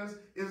says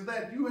is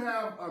that you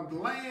have a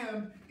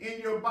gland in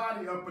your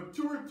body, a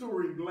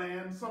pituitary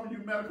gland. Some of you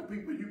medical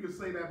people, you can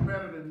say that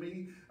better than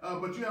me.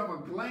 But you have a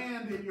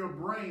gland in your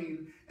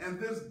brain, and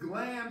this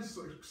gland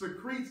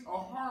secretes a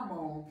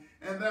hormone,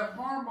 and that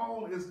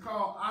hormone is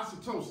called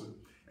oxytocin.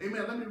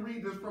 Amen. Let me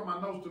read this from my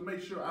notes to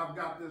make sure I've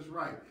got this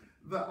right.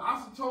 The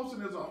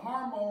oxytocin is a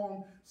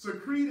hormone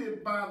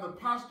secreted by the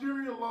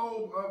posterior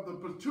lobe of the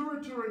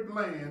pituitary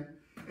gland.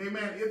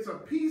 Amen. It's a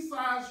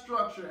pea-sized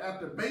structure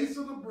at the base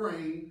of the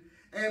brain,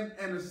 and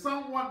is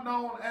somewhat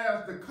known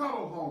as the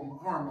cuddle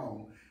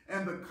hormone.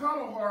 And the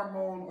cuddle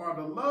hormone, or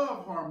the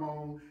love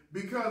hormone,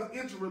 because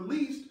it's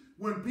released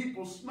when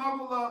people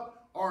snuggle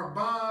up or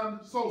bond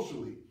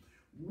socially.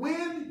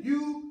 When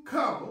you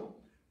cuddle,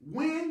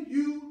 when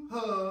you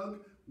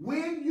hug,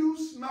 when you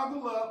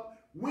snuggle up,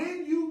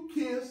 when you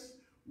kiss,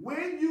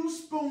 when you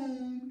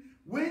spoon,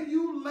 when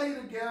you lay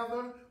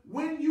together,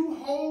 when you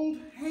hold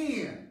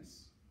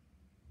hands,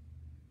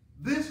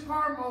 this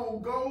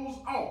hormone goes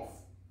off,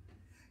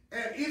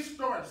 and it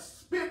starts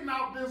spitting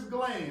out this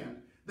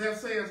gland that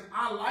says,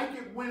 I like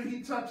it when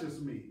he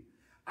touches me.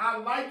 I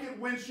like it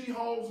when she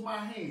holds my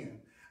hand.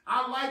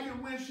 I like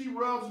it when she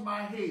rubs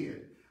my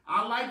head.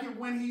 I like it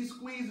when he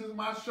squeezes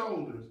my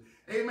shoulders.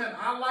 Amen.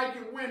 I like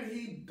it when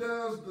he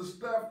does the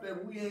stuff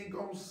that we ain't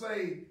going to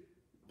say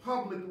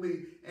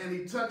publicly, and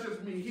he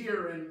touches me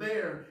here and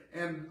there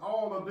and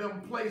all of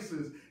them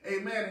places.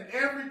 Amen. And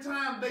every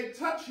time they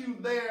touch you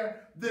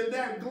there, then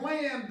that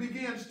gland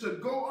begins to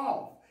go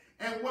off.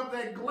 And what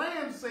that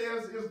gland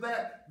says is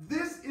that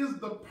this is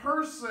the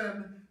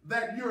person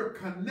that you're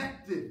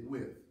connected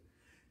with.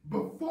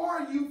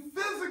 Before you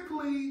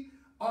physically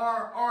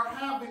are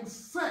having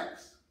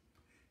sex,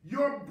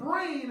 your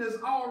brain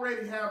is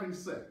already having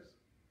sex.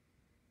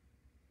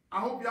 I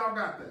hope y'all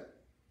got that.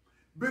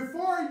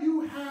 Before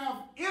you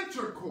have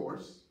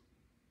intercourse,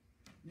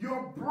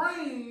 your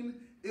brain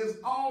is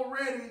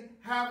already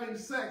having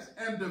sex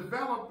and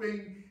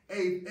developing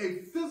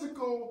a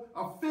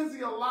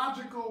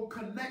physiological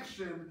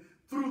connection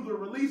through the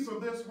release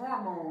of this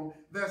hormone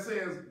that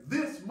says,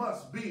 this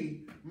must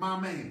be my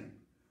man.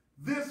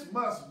 This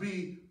must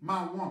be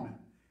my woman.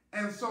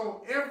 And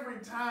so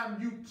every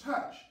time you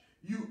touch,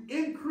 you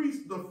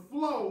increase the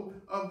flow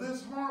of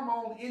this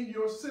hormone in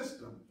your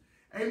system.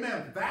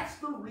 Amen. That's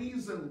the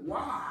reason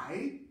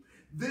why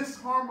this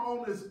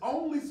hormone is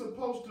only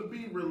supposed to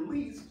be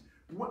released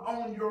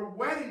on your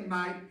wedding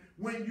night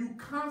when you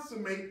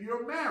consummate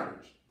your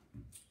marriage.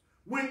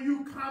 When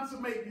you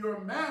consummate your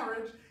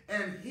marriage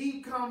and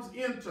he comes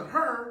into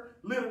her,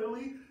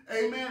 literally,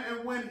 amen,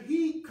 and when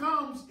he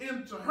comes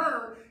into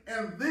her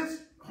and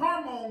this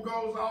hormone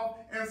goes off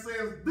and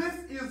says, this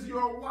is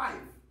your wife.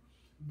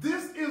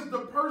 This is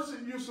the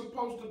person you're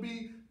supposed to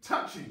be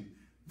touching.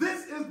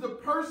 This is the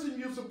person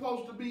you're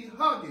supposed to be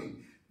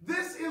hugging.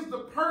 This is the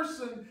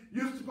person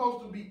you're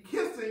supposed to be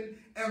kissing,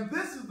 and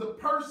this is the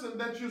person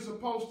that you're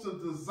supposed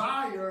to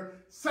desire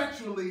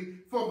sexually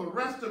for the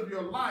rest of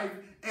your life,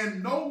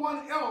 and no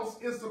one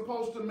else is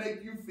supposed to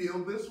make you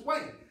feel this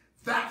way.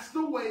 That's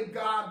the way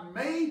God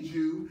made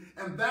you,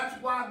 and that's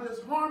why this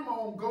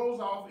hormone goes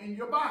off in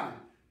your body.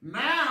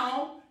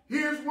 Now,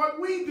 here's what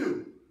we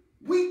do.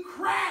 We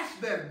crash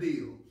that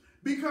deal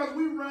because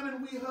we run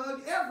and we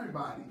hug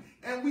everybody,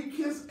 and we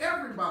kiss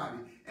everybody,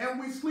 and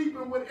we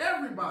sleeping with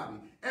everybody,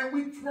 and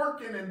we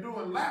twerking and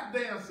doing lap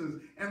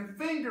dances and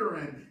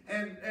fingering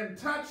and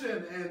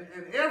touching and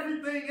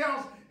everything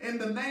else in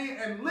the name,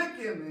 and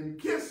licking and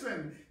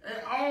kissing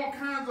and all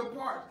kinds of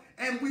parts.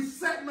 And we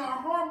setting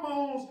our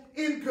hormones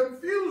in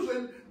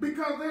confusion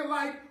because they're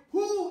like,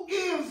 who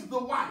is the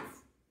wife?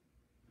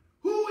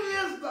 Who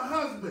is the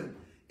husband?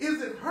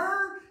 Is it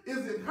her?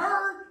 Is it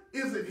her?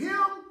 Is it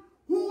him?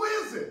 Who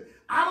is it?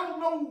 I don't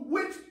know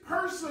which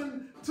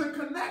person to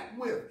connect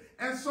with.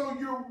 And so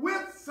you're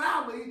with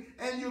Sally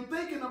and you're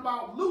thinking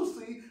about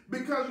Lucy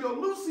because your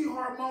Lucy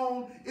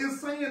hormone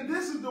is saying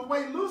this is the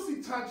way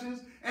Lucy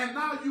touches, and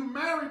now you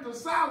married to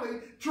Sally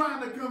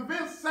trying to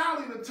convince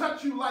Sally to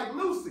touch you like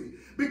Lucy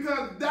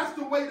because that's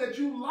the way that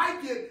you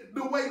like it,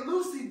 the way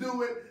Lucy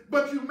do it,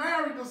 but you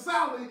married to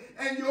Sally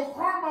and your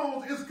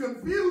hormones is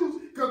confused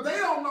because they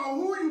don't know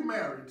who you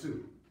married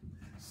to.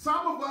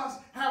 Some of us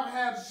have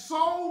had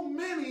so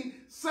many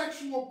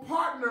sexual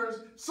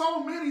partners,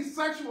 so many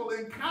sexual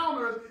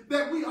encounters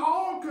that we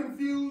all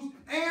confused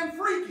and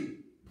freaky.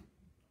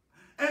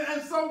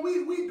 And so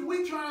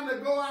we trying to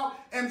go out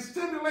and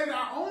stimulate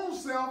our own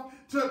self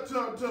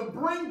to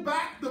bring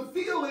back the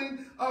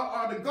feeling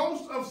or the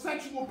ghost of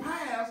sexual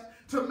past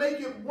to make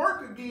it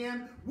work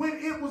again when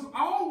it was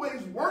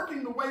always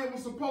working the way it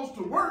was supposed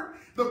to work.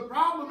 The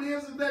problem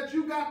is that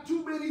you got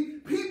too many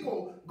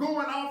people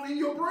going off in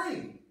your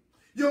brain.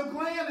 Your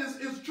gland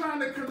is trying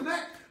to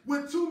connect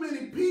with too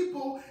many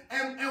people,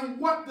 and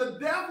what the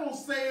devil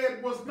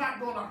said was not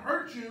going to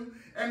hurt you,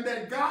 and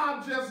that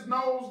God just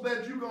knows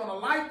that you're going to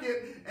like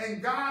it,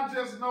 and God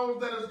just knows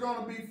that it's going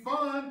to be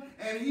fun,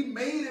 and he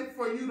made it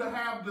for you to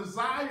have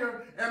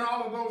desire and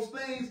all of those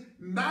things.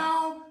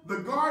 Now the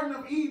Garden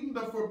of Eden,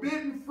 the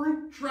forbidden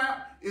fruit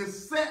trap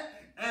is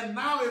set, and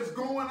now it's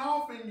going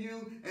off in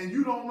you, and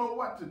you don't know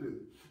what to do.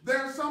 There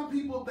are some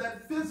people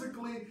that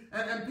physically,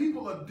 and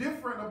people are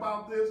different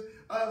about this,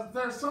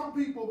 there are some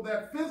people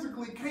that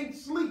physically can't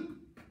sleep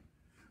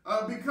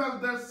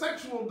because their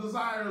sexual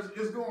desires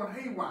is going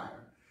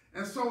haywire.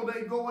 And so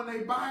they go and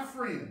they buy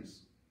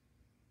friends.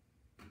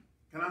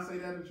 Can I say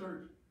that in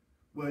church?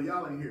 Well,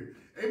 y'all ain't here.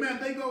 Amen.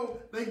 They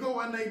go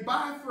and they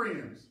buy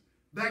friends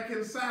that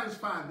can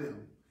satisfy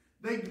them.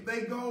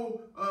 They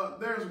go,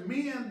 there's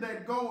men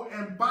that go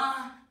and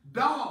buy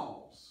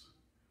dolls.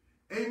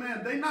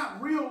 Amen. They're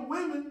not real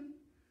women.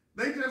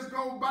 They just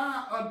go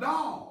buy a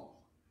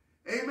doll.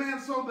 Amen.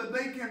 So that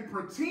they can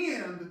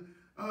pretend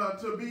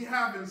to be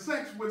having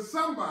sex with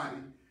somebody.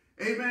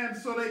 Amen.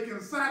 So they can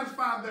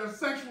satisfy their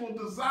sexual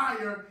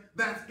desire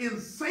that's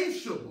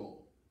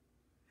insatiable.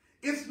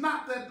 It's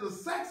not that the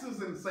sex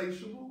is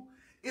insatiable.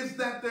 It's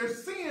that their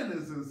sin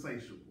is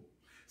insatiable.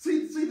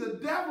 See, the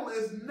devil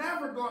is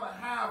never going to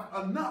have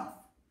enough.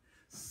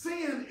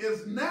 Sin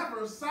is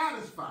never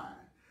satisfied,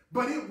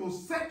 but it will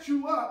set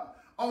you up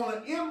on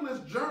an endless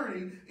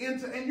journey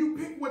and you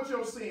pick what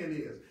your sin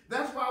is.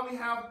 That's why we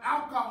have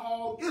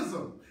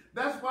alcoholism.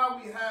 That's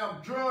why we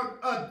have drug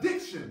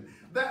addiction.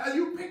 That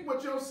you pick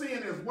what your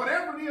sin is.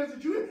 Whatever it is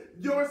that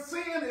your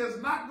sin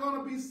is not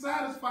going to be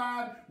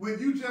satisfied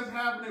with you just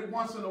having it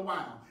once in a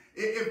while.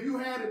 If you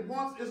had it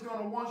once, it's going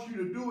to want you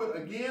to do it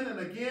again and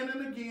again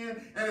and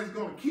again, and it's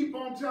going to keep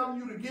on telling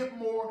you to get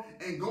more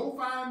and go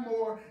find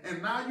more,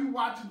 and now you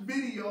watching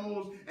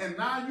videos, and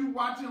now you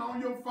watching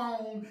on your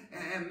phone,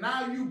 and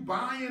now you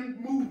buying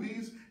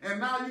movies, and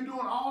now you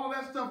doing all of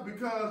that stuff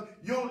because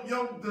your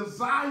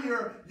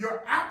desire,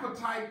 your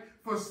appetite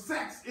for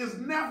sex is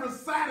never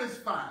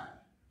satisfied.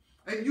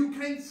 And you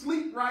can't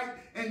sleep right,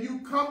 and you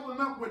cuddling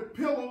up with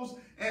pillows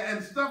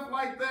and stuff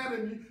like that,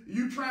 and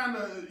you trying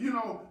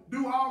to,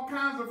 do all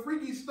kinds of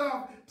freaky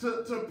stuff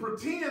to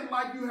pretend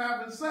like you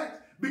having sex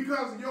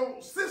because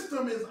your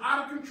system is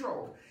out of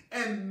control.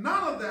 And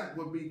none of that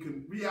would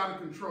be out of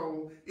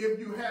control if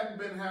you hadn't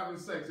been having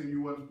sex and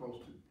you wasn't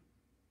supposed to.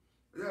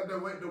 Yeah,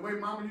 the way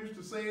Mama used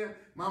to say it,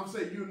 Mama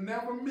said, you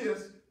never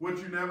miss what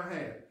you never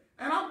had.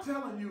 And I'm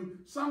telling you,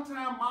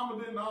 sometimes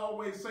Mama didn't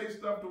always say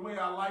stuff the way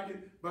I like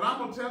it, but I'm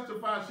going to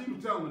testify she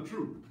was telling the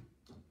truth.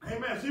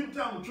 Amen. She was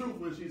telling the truth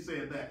when she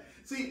said that.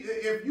 See,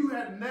 if you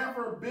had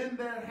never been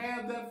there,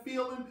 had that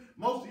feeling,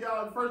 most of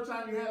y'all, the first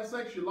time you had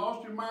sex, you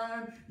lost your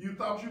mind. You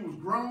thought you was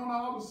grown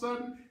all of a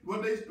sudden.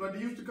 What they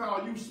used to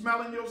call you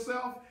smelling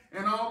yourself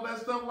and all that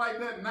stuff like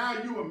that.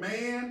 Now you a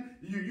man.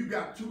 You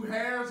got 2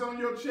 hairs on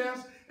your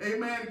chest.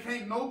 Amen.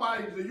 Can't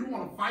nobody say you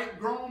want to fight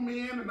grown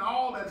men and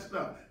all that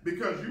stuff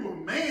because you a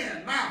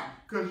man now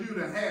because you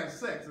done had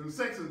sex. And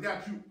sex has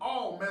got you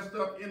all messed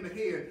up in the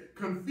head,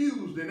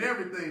 confused and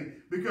everything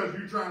because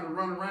you're trying to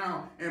run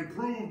around and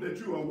prove that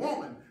you're a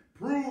woman,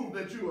 prove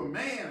that you're a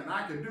man and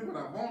I can do what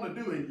I want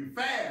to do and you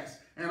fast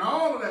and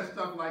all of that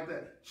stuff like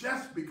that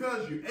just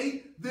because you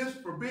ate this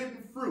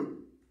forbidden fruit.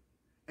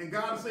 And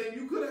God is saying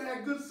you could have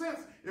had good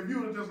sense if you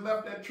would have just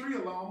left that tree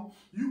alone.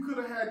 You could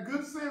have had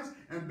good sense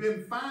and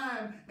been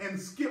fine and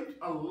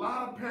skipped a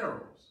lot of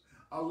perils,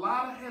 a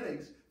lot of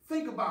headaches.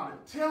 Think about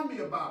it. Tell me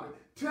about it.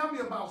 Tell me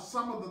about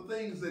some of the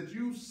things that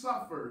you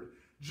suffered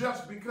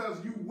just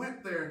because you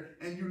went there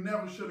and you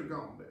never should have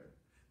gone there.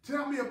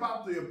 Tell me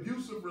about the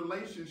abusive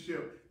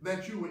relationship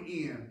that you were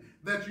in,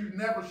 that you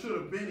never should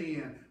have been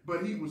in,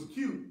 but he was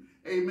cute.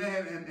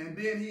 Amen. And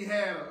then he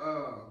had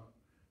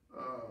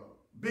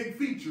big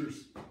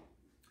features.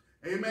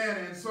 Amen.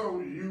 And so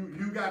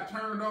you got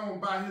turned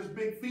on by his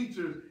big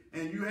features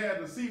and you had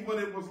to see what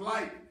it was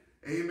like.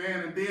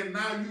 Amen. And then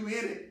now you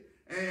in it.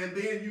 And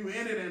then you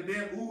in it and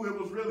then, ooh, it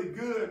was really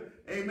good.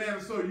 Amen.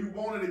 And so you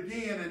want it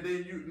again. And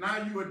then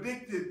now you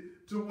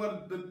addicted to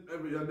what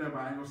never,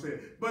 I ain't gonna say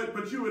it.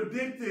 But you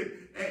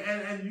addicted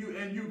and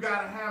you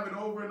gotta have it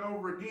over and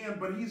over again.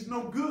 But he's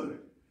no good.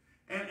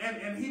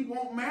 And he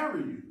won't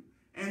marry you.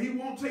 And he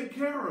won't take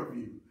care of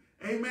you.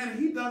 Amen.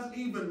 He doesn't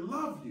even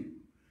love you.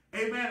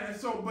 Amen. And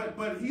so,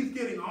 but he's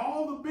getting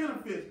all the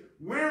benefits,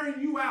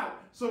 wearing you out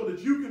so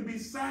that you can be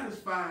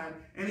satisfied.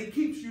 And he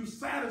keeps you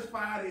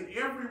satisfied in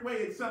every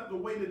way except the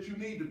way that you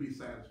need to be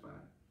satisfied.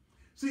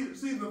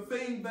 See, the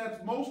thing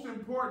that's most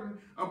important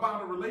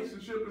about a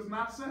relationship is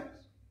not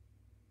sex.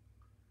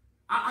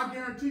 I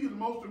guarantee you the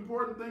most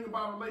important thing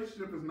about a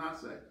relationship is not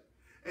sex.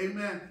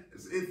 Amen.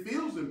 It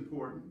feels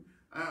important,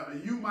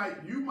 You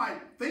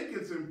might think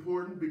it's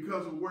important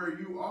because of where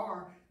you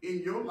are in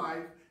your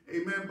life,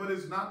 amen, but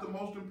it's not the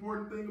most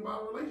important thing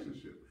about a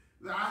relationship.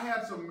 I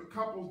had some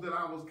couples that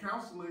I was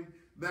counseling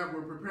that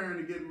were preparing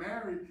to get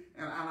married,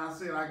 and I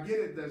said, I get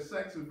it that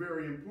sex is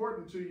very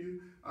important to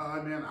you.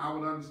 I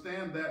would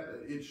understand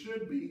that it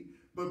should be,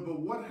 but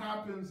what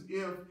happens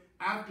if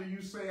after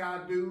you say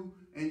I do,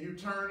 and you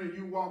turn and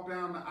you walk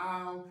down the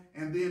aisle,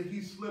 and then he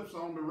slips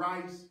on the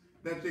rice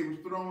that they was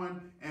throwing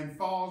and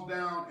falls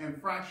down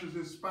and fractures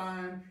his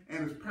spine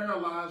and is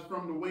paralyzed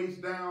from the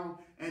waist down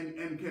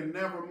and can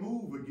never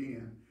move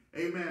again?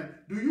 Amen.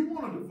 Do you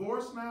want a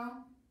divorce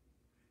now?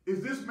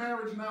 Is this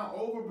marriage now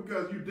over?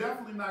 Because you're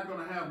definitely not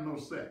going to have no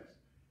sex.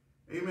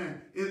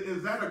 Amen.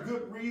 Is that a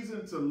good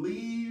reason to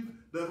leave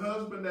the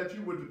husband that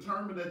you were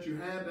determined that you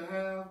had to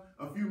have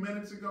a few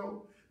minutes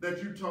ago?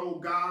 That you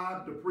told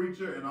God, the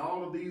preacher, and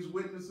all of these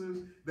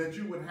witnesses that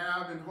you would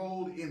have and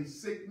hold in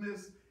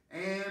sickness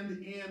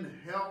and in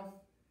health,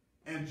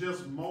 and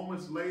just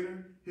moments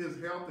later, his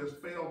health has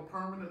failed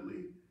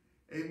permanently?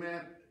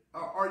 Amen.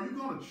 Are you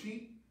going to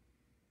cheat?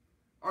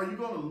 Are you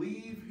going to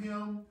leave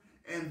him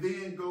and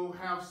then go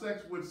have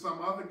sex with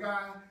some other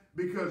guy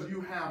because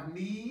you have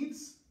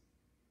needs?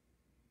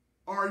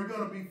 Or are you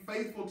going to be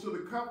faithful to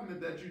the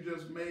covenant that you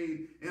just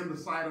made in the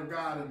sight of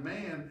God and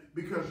man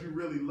because you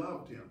really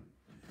loved him?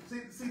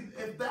 See,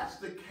 if that's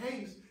the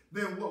case,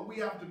 then what we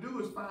have to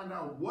do is find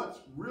out what's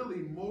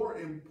really more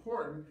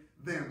important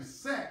than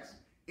sex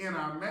in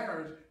our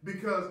marriage,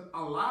 because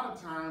a lot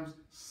of times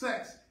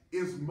sex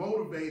is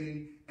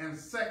motivating and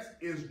sex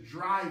is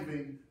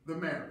driving the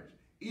marriage,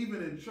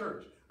 even in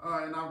church.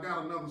 And I've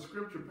got another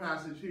scripture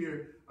passage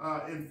here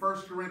in 1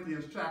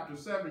 Corinthians chapter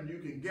 7. You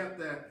can get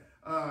that.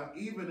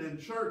 Even in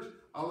church,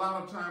 a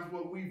lot of times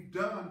what we've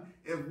done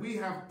is we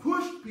have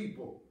pushed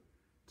people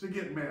to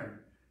get married.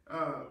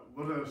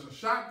 Whether it's a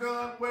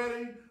shotgun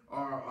wedding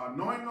or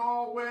anointing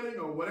oil wedding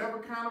or whatever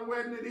kind of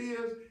wedding it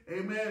is,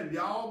 amen,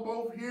 y'all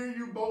both here,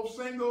 you both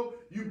single,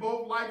 you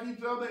both like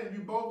each other, and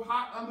you both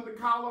hot under the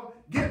collar,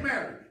 get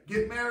married.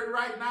 Get married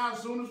right now as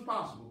soon as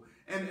possible.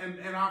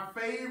 And our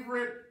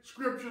favorite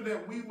scripture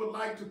that we would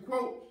like to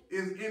quote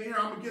is in here.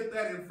 I'm going to get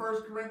that in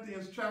 1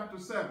 Corinthians chapter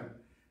 7.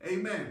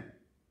 Amen.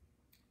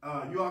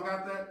 You all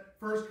got that?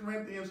 1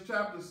 Corinthians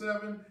chapter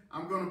 7,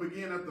 I'm going to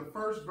begin at the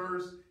first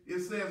verse. It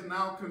says,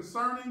 now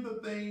concerning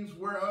the things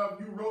whereof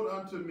you wrote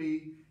unto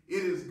me,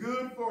 it is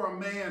good for a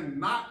man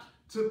not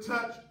to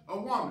touch a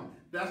woman.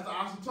 That's the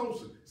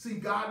oxytocin. See,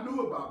 God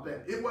knew about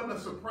that. It wasn't a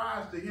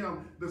surprise to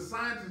him. The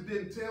scientists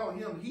didn't tell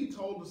him. He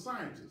told the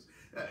scientists.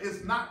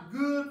 It's not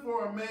good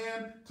for a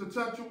man to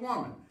touch a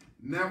woman.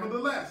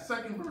 Nevertheless,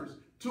 second verse,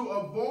 to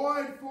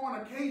avoid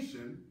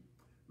fornication,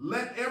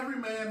 let every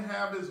man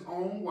have his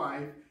own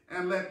wife,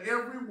 and let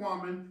every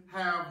woman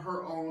have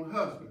her own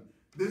husband.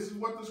 This is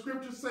what the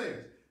scripture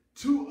says.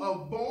 To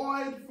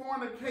avoid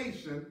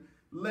fornication,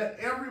 let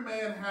every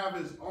man have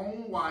his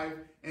own wife,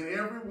 and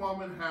every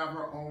woman have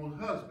her own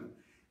husband.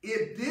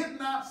 It did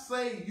not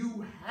say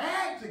you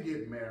had to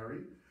get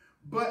married,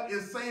 but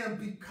it's saying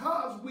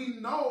because we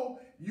know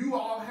you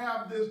all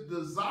have this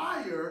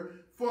desire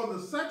for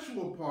the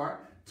sexual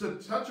part, to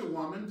touch a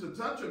woman, to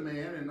touch a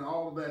man, and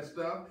all of that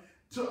stuff,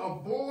 to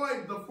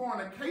avoid the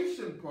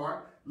fornication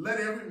part, let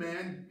every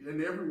man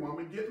and every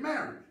woman get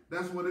married.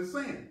 That's what it's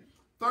saying.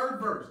 Third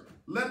verse,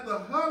 let the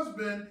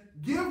husband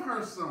give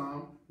her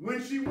some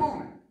when she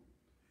wanted,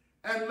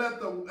 and let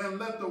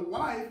the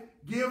wife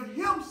give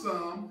him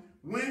some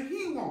when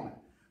he wanted.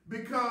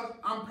 Because,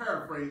 I'm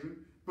paraphrasing,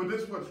 but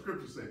this is what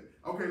scripture said.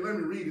 Okay, let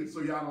me read it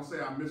so y'all don't say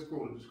I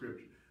misquoted the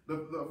scripture.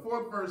 The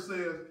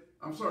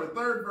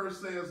third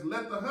verse says,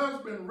 let the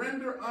husband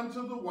render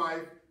unto the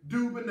wife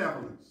due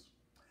benevolence,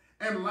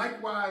 and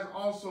likewise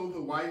also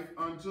the wife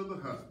unto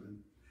the husband.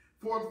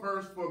 Fourth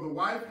verse, for the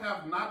wife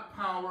hath not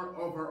power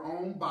of her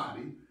own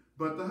body,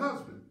 but the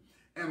husband.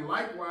 And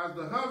likewise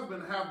the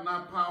husband hath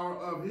not power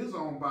of his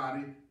own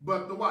body,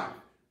 but the wife.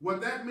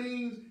 What that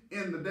means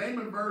in the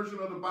Damon version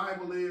of the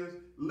Bible is,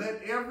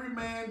 let every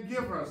man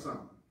give her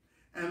some,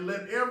 and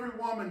let every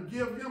woman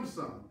give him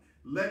some.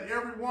 Let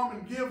every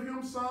woman give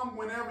him some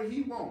whenever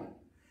he wanted,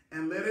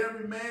 and let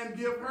every man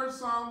give her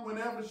some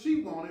whenever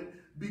she wanted,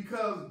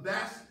 because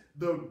that's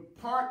the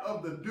part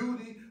of the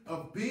duty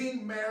of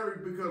being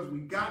married, because we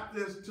got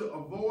this to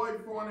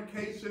avoid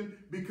fornication,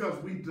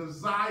 because we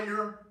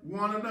desire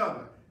one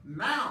another.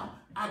 Now,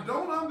 I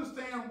don't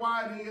understand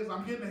why it is,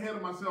 I'm getting ahead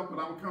of myself, but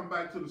I'm going to come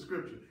back to the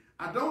scripture.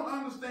 I don't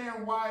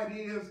understand why it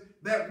is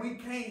that we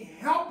can't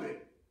help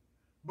it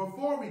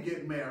before we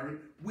get married.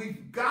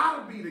 We've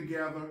got to be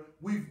together.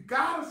 We've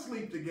got to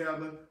sleep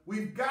together.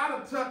 We've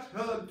got to touch,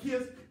 hug,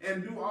 kiss,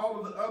 and do all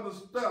of the other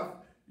stuff,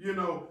 you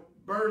know,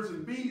 birds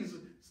and bees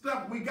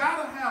stuff. We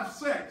got to have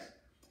sex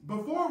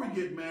before we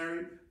get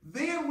married.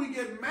 Then we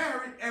get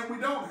married and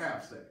we don't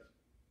have sex.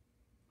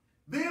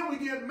 Then we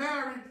get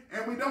married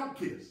and we don't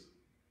kiss.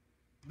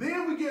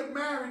 Then we get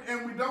married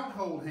and we don't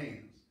hold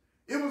hands.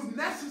 It was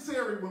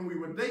necessary when we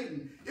were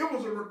dating. It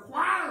was a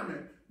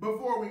requirement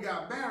before we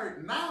got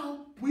married.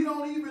 Now we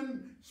don't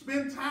even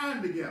spend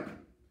time together.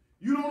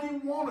 You don't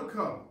even want to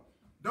cuddle.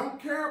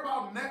 Don't care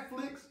about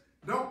Netflix.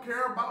 Don't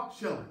care about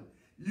chilling.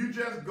 You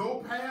just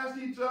go past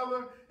each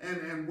other,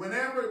 and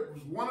whenever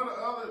one or the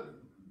other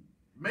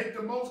make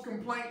the most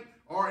complaint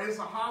or it's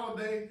a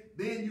holiday,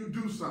 then you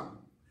do something.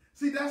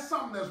 See, that's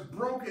something that's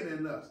broken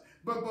in us.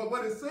 But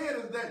what it said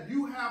is that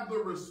you have the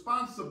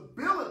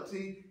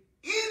responsibility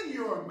in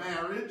your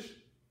marriage.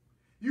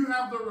 You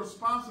have the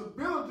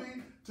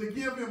responsibility to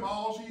give him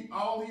all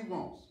he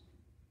wants.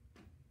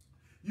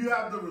 You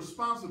have the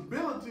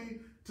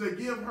responsibility to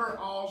give her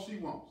all she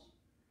wants.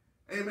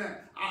 Amen.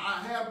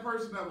 I had a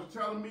person that was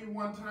telling me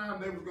one time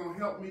they was going to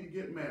help me to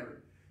get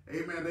married.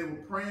 Amen. They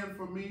were praying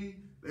for me.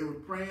 They were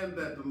praying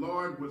that the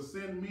Lord would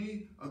send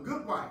me a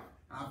good wife.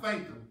 I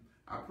thanked them.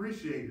 I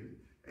appreciated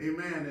it.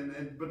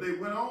 Amen. But they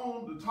went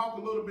on to talk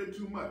a little bit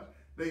too much.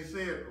 They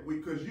said,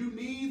 because you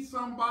need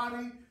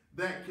somebody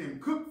that can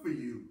cook for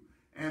you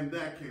and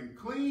that can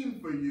clean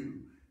for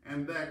you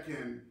and that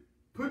can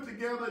put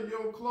together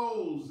your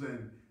clothes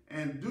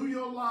and do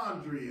your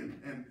laundry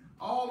and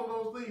all of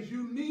those things.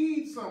 You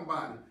need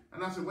somebody.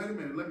 And I said, wait a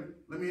minute,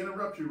 let me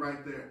interrupt you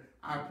right there.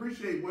 I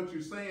appreciate what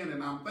you're saying,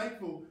 and I'm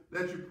thankful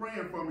that you're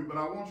praying for me, but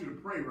I want you to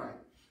pray right.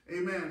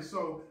 Amen.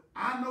 So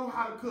I know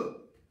how to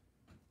cook.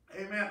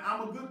 Amen.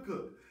 I'm a good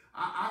cook.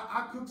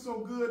 I cook so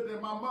good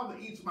that my mother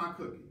eats my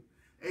cooking.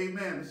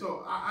 Amen.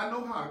 So I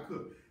know how to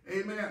cook.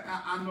 Amen.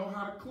 I know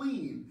how to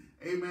clean.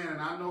 Amen.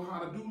 And I know how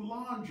to do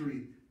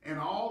laundry and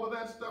all of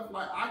that stuff.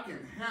 Like, I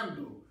can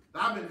handle.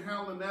 I've been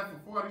handling that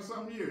for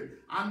 40-something years.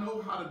 I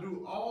know how to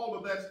do all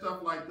of that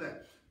stuff like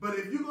that. But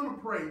if you're going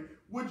to pray,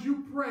 would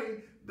you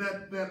pray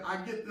that I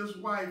get this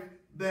wife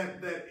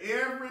that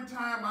every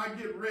time I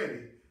get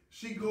ready,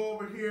 she go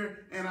over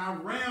here and I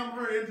ram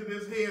her into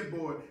this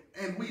headboard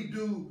and we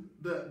do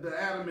the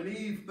Adam and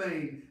Eve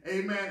thing,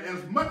 amen,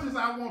 as much as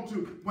I want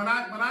to. When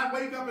I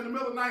wake up in the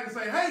middle of the night and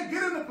say, hey,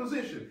 get in the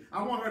position,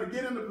 I want her to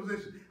get in the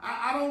position.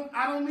 I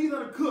don't need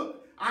her to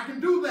cook. I can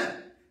do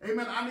that.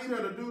 Amen. I need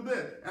her to do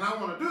this. And I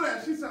want to do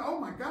that. She said, oh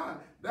my God,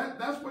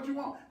 that's what you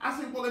want. I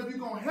said, well, if you're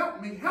going to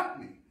help me, help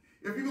me.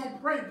 If you're going to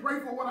pray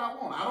for what I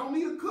want. I don't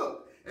need a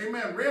cook.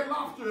 Amen. Red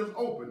Lobster is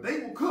open. They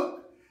will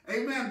cook.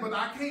 Amen. But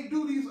I can't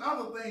do these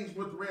other things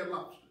with Red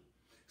Lobster.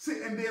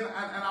 See, and then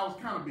I was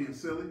kind of being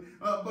silly.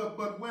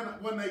 But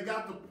when they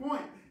got the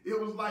point, it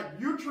was like,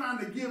 you're trying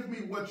to give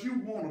me what you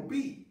want to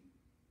be.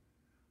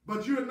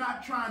 But you're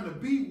not trying to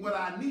be what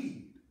I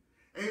need.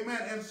 Amen.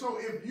 And so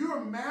if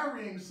you're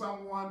marrying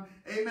someone,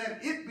 amen,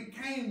 it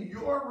became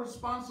your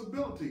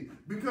responsibility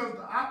because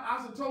the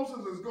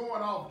oxytocin is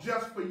going off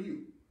just for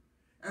you.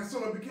 And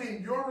so it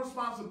became your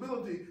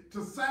responsibility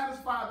to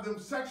satisfy them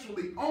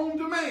sexually on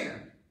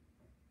demand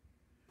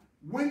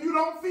when you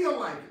don't feel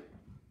like it,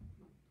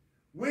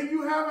 when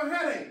you have a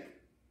headache,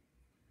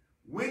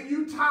 when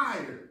you're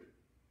tired,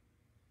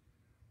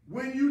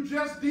 when you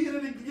just did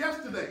it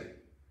yesterday,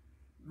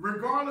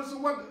 regardless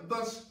of what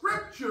the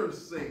scripture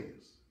says.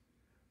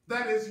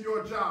 That is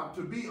your job,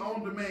 to be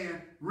on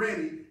demand,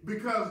 ready,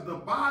 because the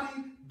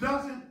body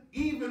doesn't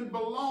even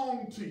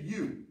belong to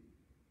you.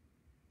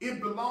 It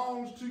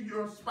belongs to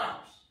your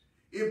spouse.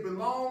 It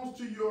belongs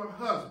to your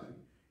husband.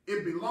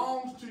 It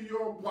belongs to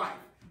your wife.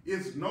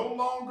 It's no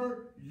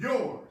longer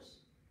yours.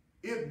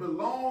 It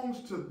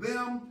belongs to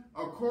them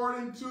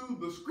according to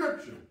the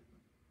scripture.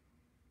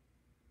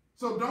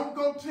 So don't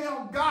go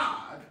tell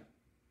God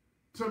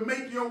to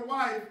make your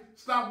wife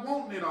stop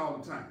wanting it all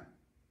the time.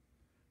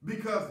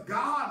 Because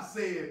God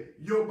said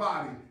your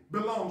body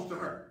belongs to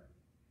her.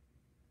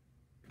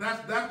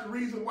 That's the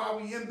reason why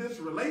we in this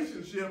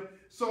relationship,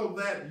 so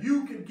that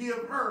you can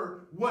give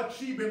her what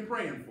she's been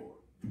praying for.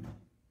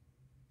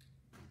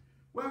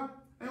 Well,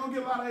 I ain't gonna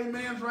get a lot of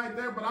amens right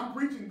there, but I'm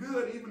preaching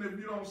good even if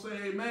you don't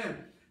say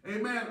amen.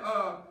 Amen.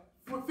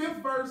 For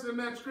 5th verse in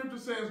that scripture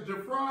says,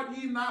 defraud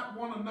ye not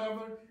one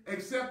another,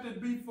 except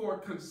it be for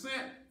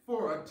consent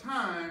for a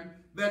time,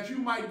 that you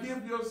might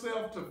give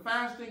yourself to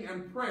fasting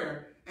and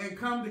prayer, and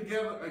come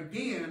together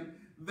again,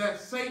 that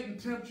Satan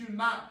tempt you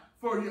not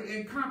for your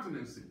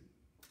incontinency.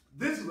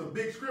 This is a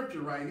big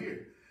scripture right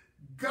here.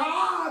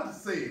 God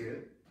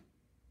said,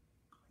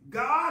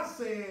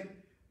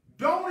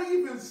 don't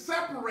even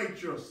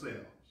separate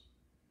yourselves.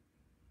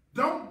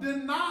 Don't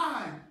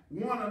deny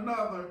one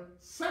another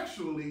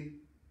sexually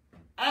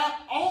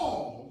at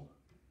all,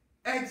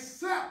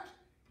 except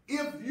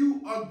if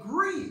you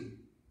agree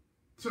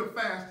to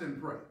fast and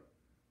pray.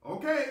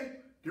 Okay?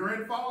 You're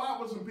ready to fall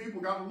out with some people,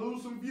 got to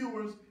lose some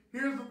viewers.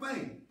 Here's the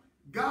thing.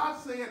 God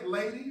said,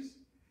 ladies,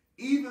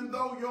 even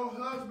though your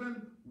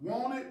husband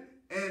want it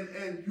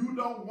and you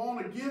don't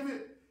want to give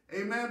it,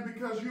 amen,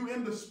 because you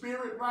in the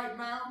spirit right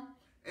now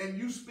and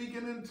you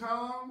speaking in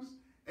tongues,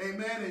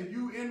 amen, and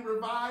you in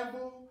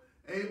revival,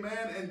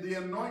 amen, and the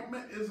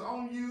anointment is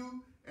on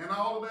you and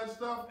all of that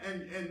stuff,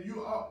 and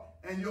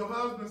your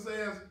husband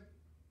says,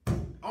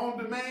 on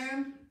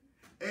demand,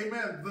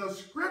 amen, the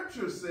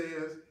scripture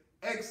says,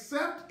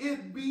 except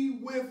it be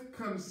with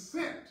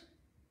consent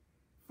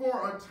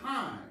for a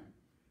time.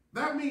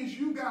 That means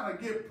you got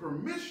to get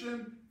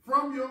permission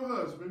from your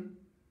husband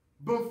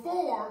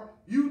before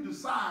you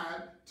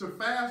decide to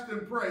fast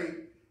and pray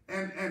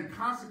and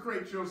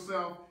consecrate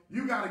yourself,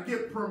 you got to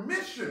get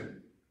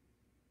permission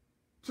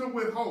to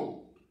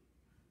withhold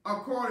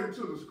according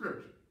to the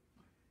scripture.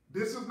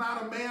 This is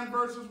not a man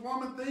versus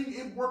woman thing.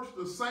 It works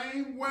the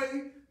same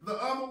way the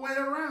other way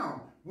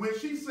around. When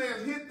she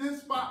says hit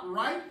this spot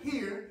right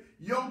here,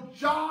 your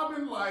job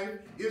in life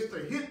is to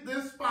hit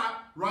this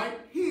spot right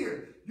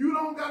here. You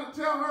don't got to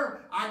tell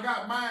her, I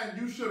got mine,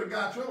 you should have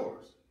got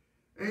yours.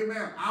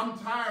 Amen. I'm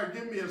tired,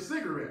 give me a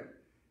cigarette.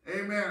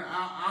 Amen.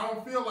 I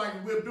don't feel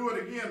like we'll do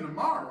it again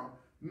tomorrow.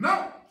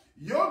 No.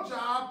 Your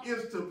job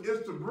is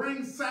to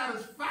bring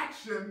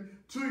satisfaction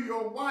to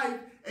your wife.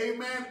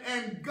 Amen.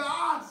 And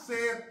God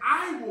said,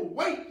 I will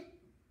wait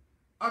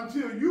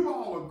until you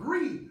all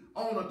agree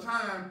on a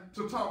time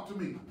to talk to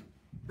me.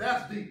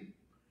 That's deep.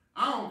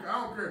 I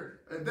don't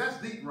care.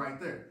 That's deep right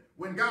there.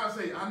 When God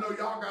says, I know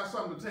y'all got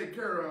something to take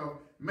care of,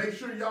 make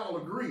sure y'all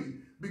agree,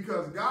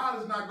 because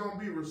God is not going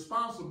to be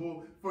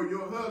responsible for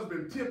your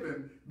husband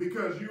tipping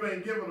because you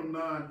ain't giving him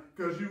none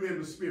because you in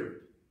the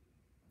spirit.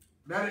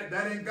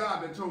 That ain't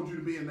God that told you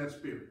to be in that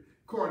spirit,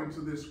 according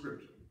to this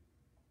scripture.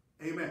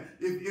 Amen.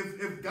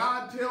 If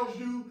God tells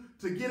you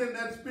to get in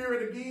that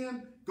spirit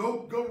again,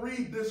 go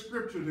read this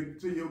scripture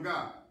to your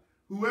God.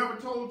 Whoever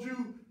told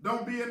you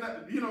don't be in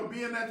that,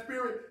 be in that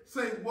spirit,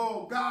 say,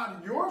 well,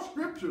 God, your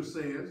scripture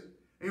says,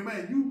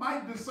 amen, you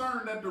might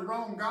discern that the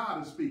wrong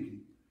God is speaking.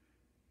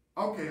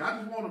 Okay, I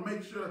just want to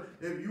make sure,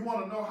 if you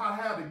want to know how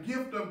to have the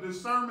gift of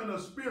discernment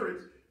of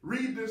spirits,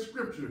 read this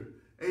scripture,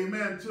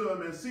 amen, to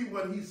him and see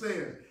what he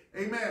says.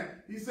 Amen.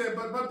 He said,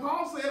 but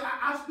Paul said,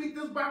 I speak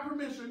this by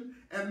permission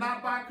and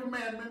not by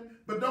commandment.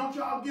 But don't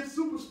y'all get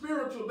super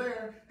spiritual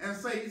there and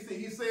say,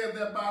 he said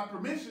that by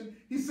permission.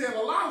 He said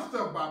a lot of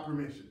stuff by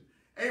permission.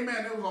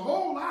 Amen. There was a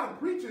whole lot of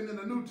preaching in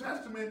the New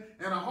Testament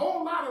and a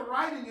whole lot of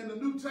writing in the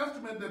New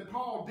Testament that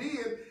Paul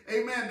did.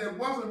 Amen. That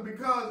wasn't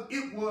because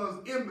it was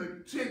in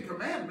the 10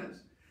 Commandments,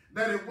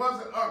 that it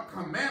wasn't a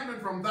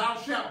commandment from thou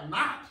shalt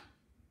not.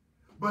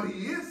 But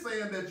he is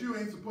saying that you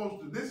ain't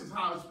supposed to, this is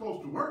how it's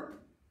supposed to work.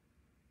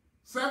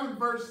 7th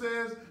verse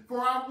says,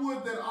 for I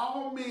would that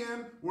all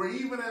men were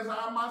even as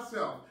I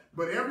myself,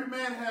 but every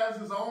man has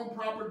his own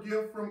proper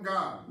gift from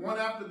God, one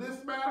after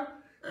this matter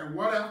and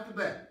one after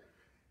that.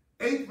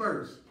 8th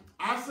verse,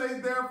 I say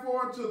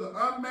therefore to the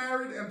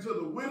unmarried and to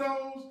the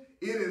widows,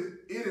 it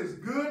is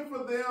good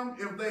for them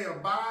if they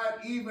abide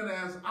even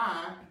as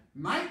I.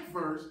 9th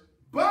verse,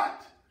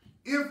 but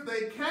if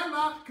they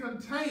cannot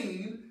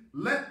contain,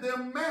 let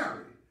them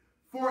marry,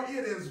 for it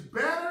is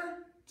better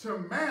to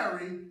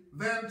marry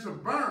than to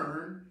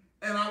burn.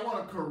 And I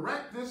want to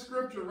correct this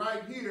scripture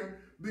right here,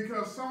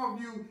 because some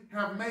of you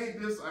have made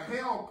this a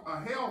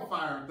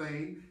hellfire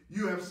thing.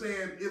 You have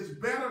said it's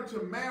better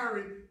to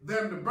marry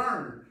than to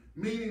burn,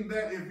 meaning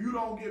that if you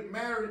don't get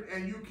married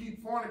and you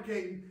keep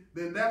fornicating,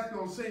 then that's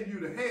going to send you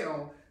to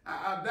hell.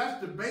 That's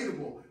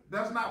debatable.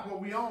 That's not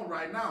what we own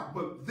right now.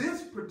 But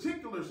this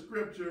particular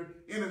scripture,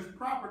 in its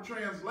proper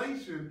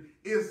translation,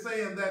 is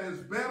saying that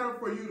it's better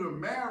for you to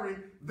marry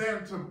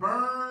than to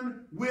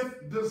burn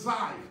with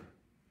desire,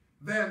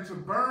 than to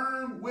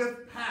burn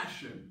with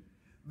passion,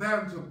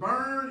 than to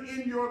burn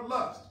in your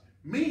lust.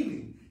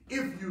 Meaning,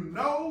 if you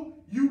know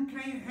you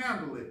can't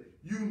handle it,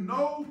 you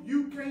know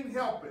you can't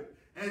help it,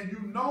 and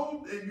you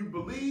know and you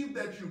believe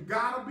that you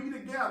gotta be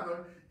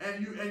together,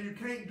 and you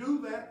can't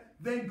do that,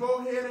 then go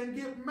ahead and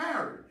get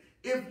married.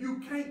 If you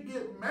can't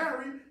get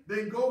married,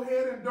 then go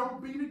ahead and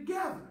don't be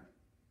together.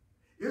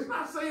 It's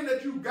not saying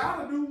that you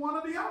gotta do one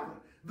or the other.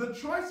 The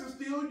choice is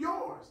still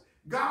yours.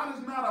 God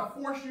is not a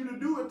force you to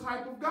do it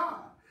type of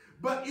God.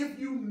 But if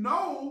you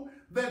know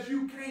that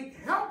you can't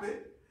help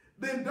it,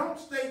 then don't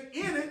stay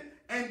in it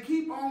and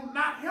keep on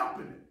not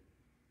helping it.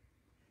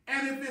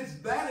 And if it's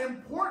that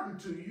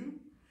important to you,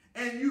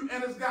 and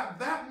it's got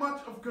that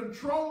much of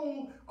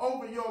control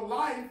over your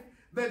life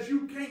that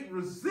you can't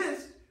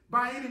resist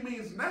by any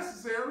means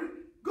necessary,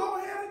 go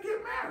ahead and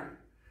get married.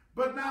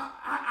 But now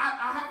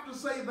I have to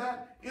say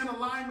that in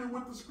alignment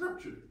with the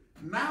scripture.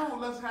 Now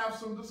let's have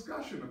some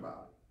discussion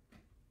about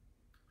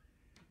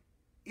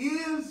it.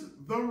 Is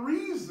the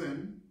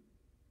reason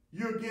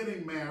you're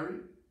getting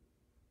married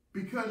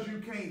because you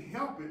can't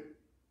help it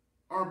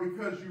or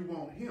because you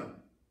want him?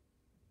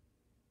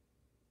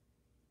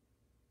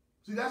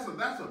 See, that's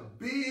a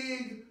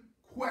big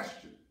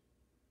question.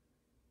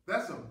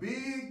 That's a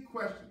big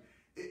question.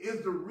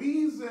 Is the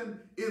reason,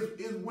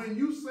 is when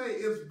you say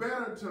it's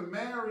better to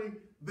marry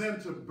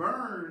than to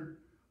burn,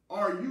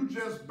 are you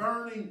just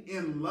burning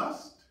in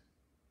lust?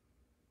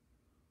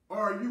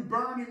 Or are you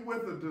burning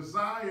with a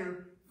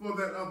desire for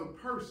that other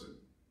person?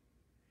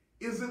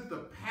 Is it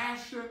the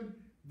passion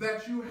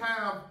that you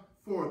have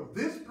for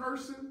this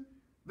person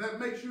that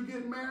makes you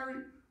get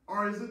married?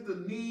 Or is it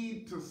the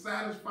need to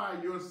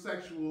satisfy your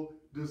sexual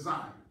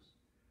desires?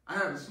 I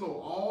had to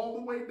slow all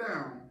the way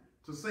down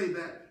to say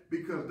that,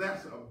 because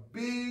that's a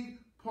big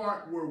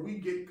part where we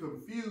get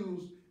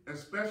confused,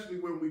 especially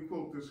when we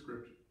quote this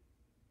scripture.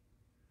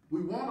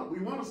 We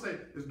want to say,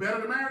 it's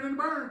better to marry than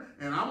to burn,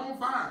 and I'm on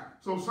fire.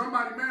 So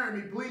somebody marry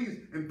me, please,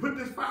 and put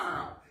this fire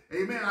out.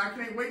 Amen. I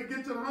can't wait to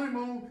get to the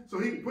honeymoon so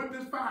he can put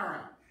this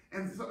fire out.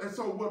 And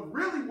so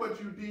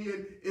what you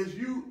did is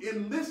you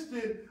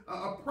enlisted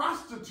a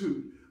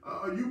prostitute.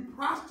 You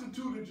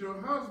prostituted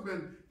your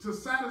husband to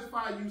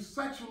satisfy you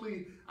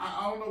sexually.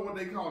 I don't know what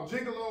they call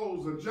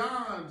gigolos or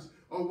johns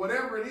or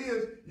whatever it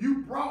is.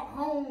 You brought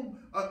home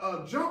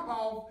a jump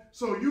off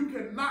so you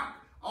can knock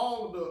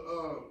all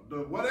of the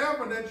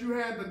whatever that you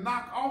had to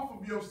knock off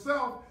of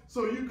yourself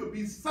so you could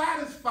be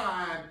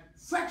satisfied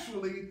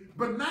sexually.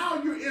 But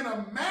now you're in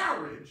a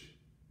marriage,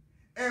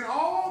 and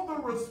all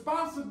the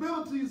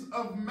responsibilities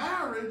of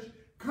marriage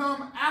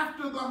come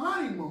after the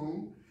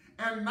honeymoon.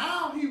 And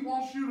now he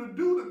wants you to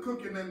do the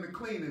cooking and the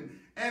cleaning.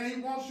 And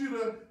he wants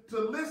you to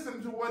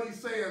listen to what he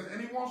says.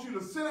 And he wants you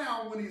to sit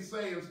down when he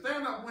says and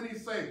stand up when he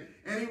says.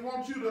 And he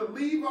wants you to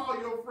leave all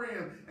your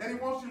friends. And he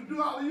wants you to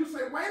do all that. You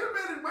say, wait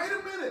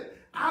a minute.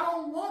 I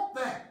don't want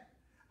that.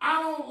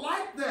 I don't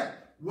like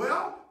that.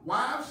 Well,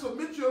 wives,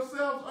 submit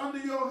yourselves under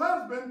your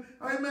husband.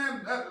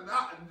 Amen.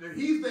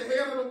 He's the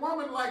head of the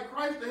woman like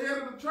Christ, the head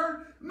of the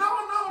church. No.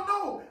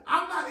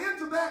 I'm not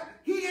into that.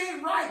 He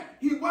ain't right.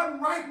 He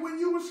wasn't right when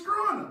you were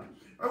screwing him.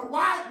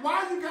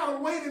 Why you got to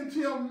wait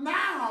until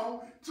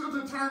now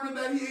to determine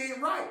that he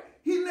ain't right?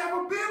 He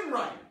never been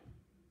right.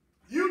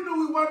 You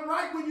knew he wasn't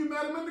right when you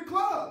met him in the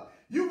club.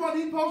 You wasn't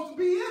even supposed to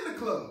be in the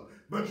club.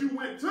 But you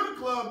went to the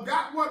club,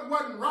 got what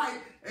wasn't right,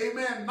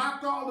 amen,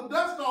 knocked all the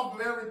dust off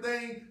of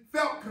everything,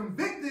 felt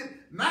convicted.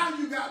 Now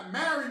you got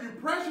married. You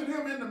pressured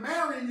him into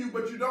marrying you,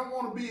 but you don't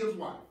want to be his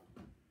wife.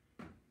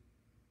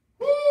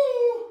 Woo!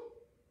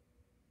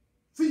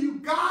 See, you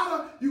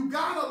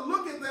gotta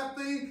look at that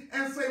thing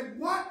and say,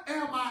 what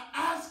am I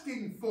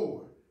asking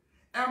for?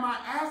 Am I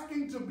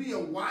asking to be a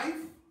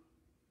wife,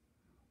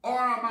 or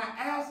am I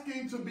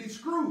asking to be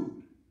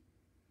screwed?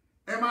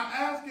 Am I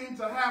asking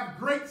to have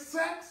great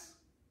sex,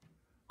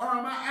 or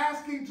am I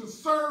asking to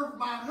serve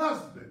my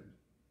husband?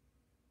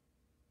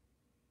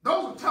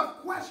 Those are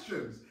tough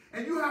questions,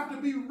 and you have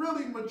to be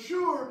really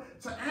mature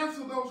to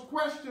answer those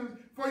questions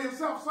for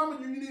yourself. Some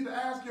of you need to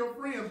ask your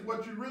friends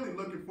what you're really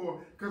looking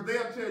for, because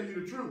they'll tell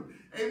you the truth.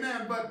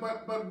 Amen.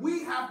 But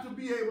we have to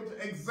be able to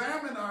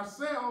examine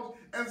ourselves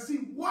and see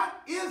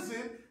what is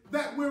it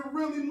that we're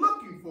really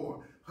looking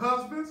for.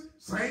 Husbands,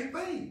 same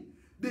thing.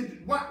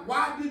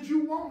 Why did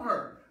you want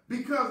her?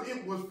 Because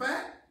it was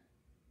fat?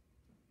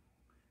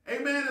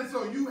 Amen. And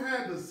so you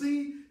had to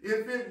see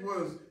if it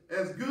was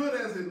as good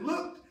as it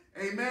looked.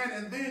 Amen.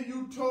 And then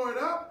you tore it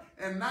up.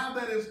 And now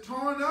that it's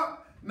torn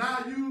up, now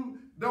you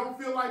don't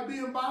feel like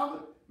being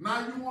bothered.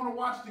 Now you want to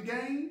watch the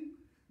game.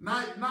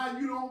 Now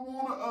you don't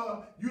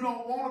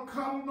want to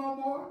cuddle no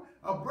more.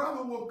 A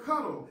brother will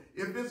cuddle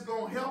if it's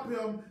going to help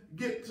him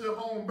get to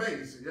home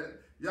base.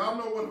 Y'all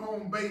know what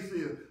home base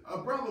is. A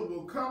brother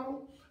will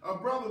cuddle. A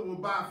brother will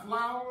buy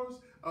flowers.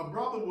 A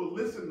brother will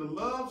listen to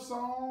love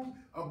songs.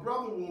 A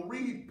brother will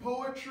read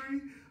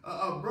poetry.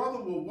 A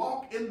brother will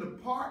walk in the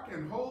park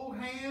and hold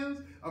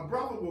hands. A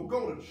brother will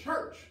go to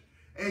church.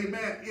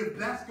 Amen. If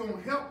that's going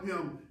to help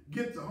him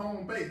get to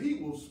home base, he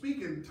will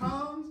speak in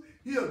tongues.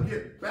 He'll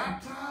get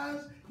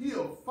baptized.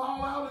 He'll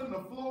fall out in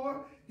the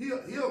floor.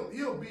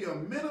 He'll be a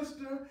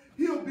minister.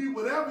 He'll be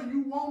whatever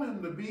you want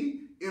him to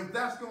be if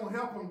that's going to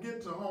help him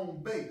get to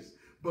home base.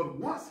 But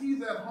once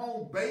he's at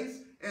home base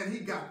and he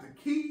got the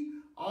key,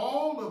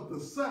 all of a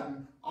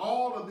sudden,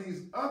 all of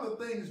these other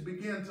things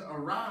begin to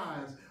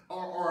arise,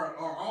 or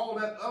all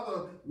that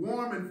other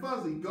warm and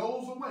fuzzy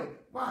goes away.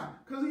 Why?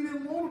 Because he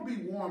didn't want to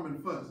be warm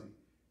and fuzzy.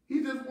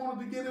 He just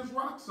wanted to get his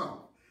rocks off.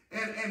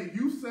 And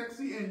you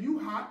sexy and you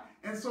hot.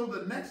 And so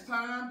the next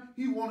time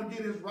he want to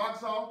get his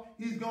rocks off,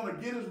 he's going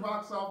to get his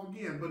rocks off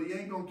again. But he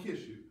ain't going to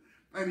kiss you.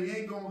 And he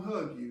ain't going to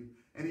hug you.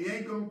 And he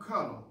ain't going to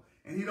cuddle.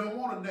 And he don't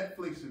want to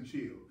Netflix and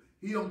chill.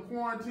 He don't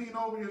quarantine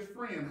over his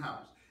friend's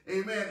house.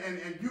 Amen.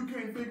 And you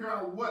can't figure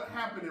out what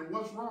happened and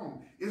what's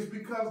wrong. It's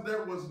because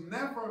there was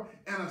never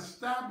an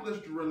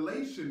established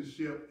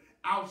relationship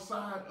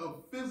outside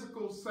of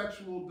physical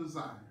sexual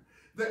desire.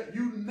 That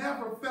you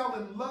never fell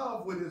in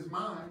love with his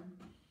mind.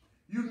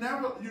 You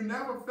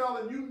never fell,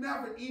 and you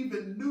never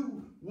even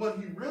knew what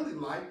he really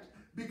liked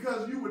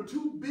because you were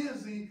too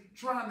busy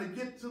trying to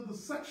get to the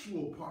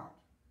sexual part.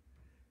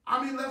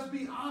 I mean, let's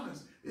be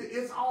honest.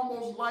 It's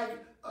almost like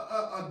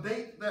a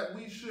date that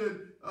we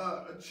should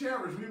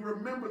cherish. We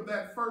remember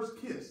that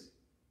first kiss.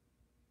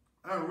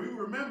 We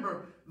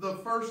remember the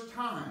first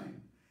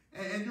time.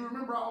 And you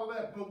remember all of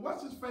that. But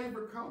what's his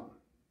favorite color?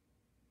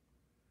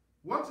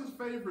 What's his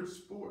favorite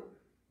sport?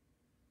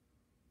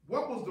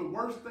 What was the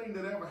worst thing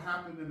that ever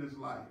happened in his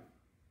life?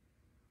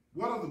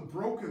 What are the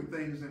broken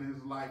things in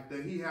his life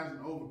that he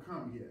hasn't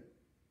overcome yet?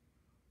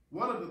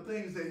 What are the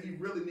things that he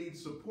really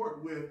needs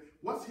support with?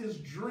 What's his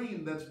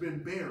dream that's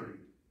been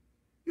buried?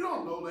 You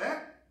don't know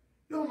that.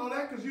 You don't know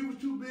that because you was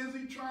too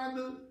busy trying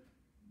to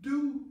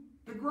do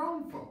the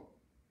grown folk.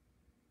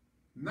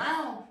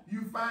 Now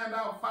you find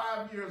out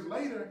 5 years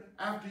later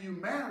after you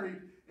married,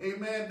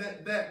 amen,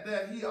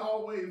 that he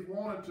always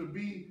wanted to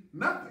be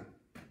nothing.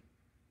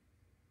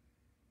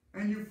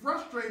 and you're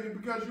frustrated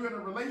because you're in a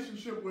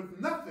relationship with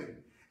nothing.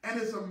 And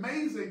it's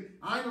amazing.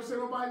 I ain't gonna say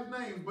nobody's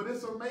names, but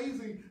it's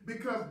amazing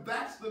because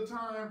that's the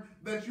time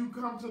that you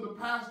come to the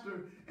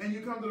pastor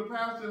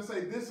and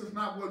say, this is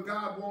not what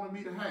God wanted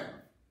me to have.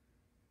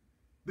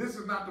 This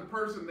is not the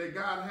person that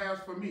God has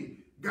for me.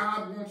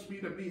 God wants me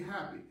to be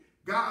happy.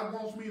 God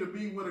wants me to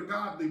be with a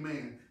godly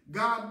man.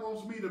 God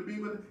wants me to be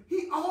with,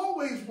 he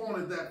always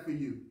wanted that for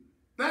you.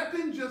 That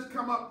didn't just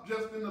come up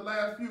just in the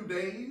last few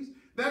days.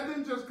 That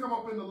didn't just come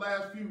up in the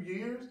last few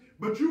years,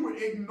 but you were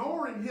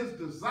ignoring his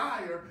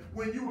desire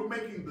when you were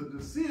making the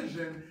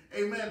decision,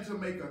 amen, to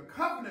make a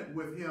covenant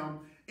with him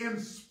in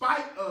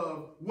spite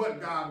of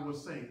what God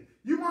was saying.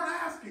 You weren't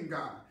asking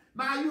God.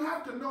 Now, you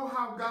have to know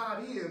how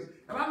God is,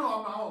 and I know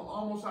I'm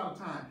almost out of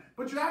time,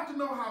 but you have to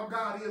know how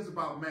God is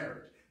about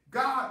marriage.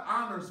 God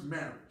honors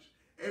marriage.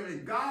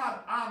 Amen. God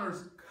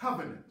honors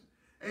covenant.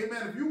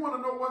 Amen. If you want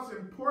to know what's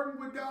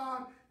important with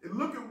God,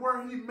 look at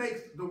where he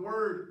makes the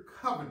word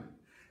covenant.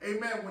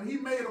 Amen. When he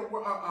made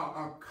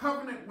a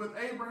covenant with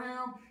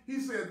Abraham, he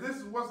said, this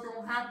is what's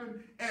going to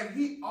happen. And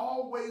he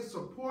always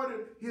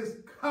supported his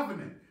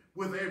covenant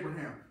with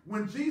Abraham.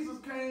 When Jesus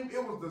came,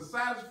 it was the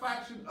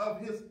satisfaction of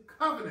his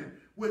covenant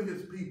with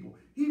his people.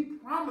 He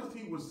promised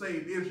he would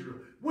save Israel.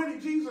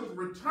 When Jesus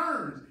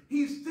returns,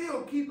 he's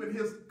still keeping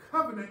his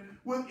covenant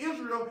with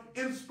Israel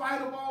in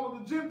spite of all of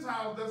the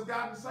Gentiles that's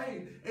gotten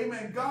saved.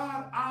 Amen.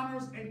 God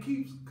honors and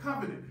keeps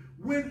covenant.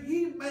 When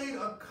he made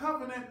a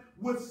covenant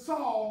with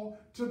Saul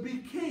to be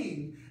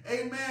king,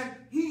 amen,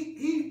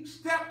 he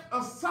stepped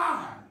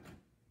aside.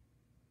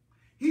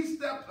 He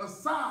stepped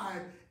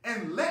aside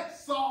and let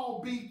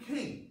Saul be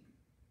king.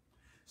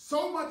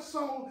 So much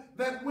so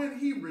that when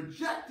he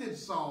rejected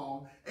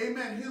Saul,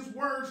 amen, his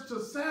words to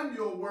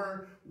Samuel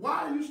were,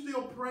 why are you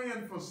still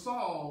praying for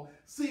Saul,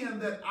 seeing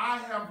that I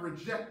have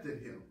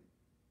rejected him?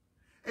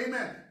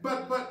 Amen.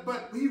 But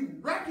he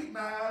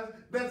recognized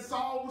that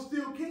Saul was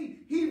still king.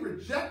 He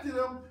rejected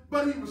him,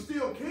 but he was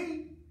still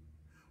king.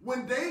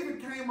 When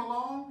David came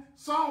along,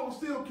 Saul was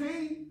still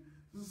king.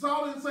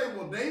 Saul didn't say,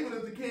 well, David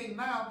is the king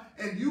now,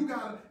 and you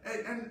got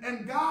to,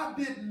 and God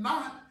did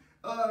not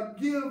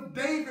give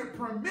David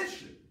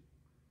permission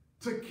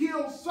to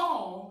kill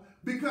Saul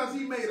because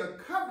he made a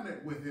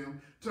covenant with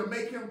him to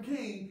make him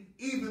king,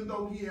 even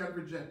though he had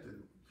rejected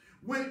him.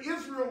 When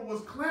Israel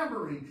was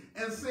clamoring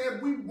and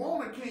said, we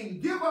want a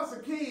king, give us a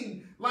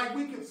king like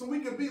we can, so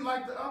we can be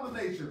like the other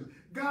nations.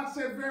 God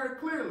said very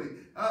clearly,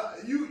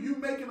 you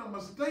making a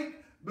mistake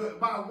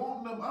by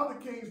wanting them other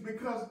kings,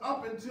 because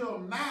up until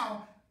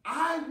now,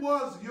 I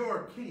was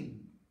your king.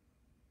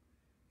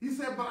 He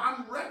said, but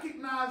I'm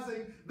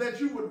recognizing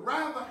that you would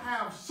rather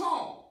have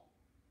Saul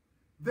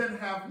than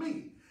have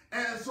me.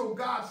 And so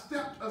God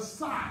stepped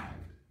aside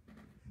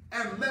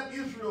and let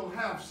Israel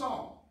have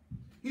Saul.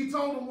 He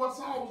told them what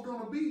Saul was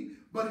going to be,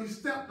 but he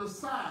stepped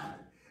aside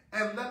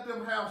and let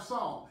them have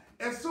Saul.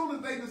 As soon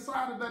as they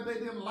decided that they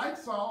didn't like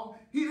Saul,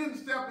 he didn't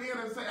step in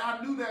and say,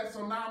 I knew that,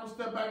 so now I'm going to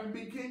step back and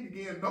be king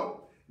again.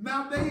 Nope.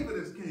 Now David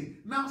is king.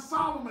 Now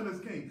Solomon is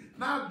king.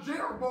 Now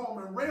Jeroboam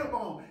and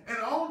Rehoboam. And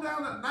on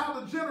down, now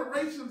the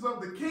generations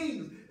of the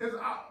kings, is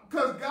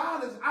because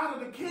God is out of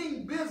the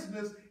king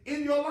business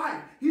in your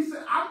life. He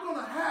said, I'm going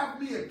to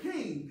have me a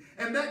king.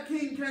 And that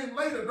king came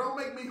later. Don't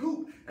make me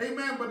hoop.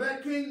 Amen. But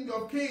that King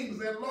of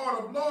Kings and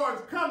Lord of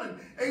Lords coming.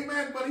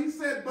 Amen. But he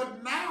said,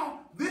 but now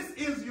this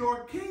is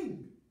your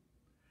king.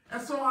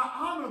 And so I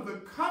honor the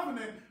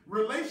covenant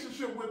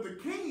relationship with the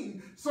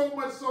king, so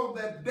much so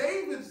that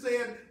David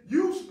said,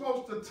 you're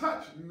supposed to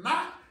touch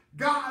not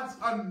God's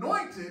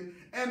anointed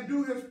and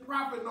do his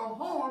prophet no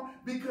harm,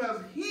 because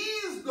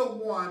he's the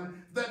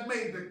one that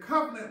made the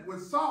covenant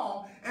with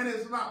Saul, and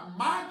it's not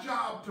my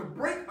job to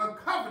break a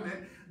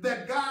covenant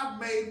that God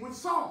made with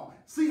Saul.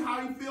 See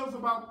how he feels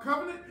about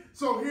covenant?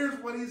 So here's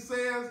what he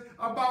says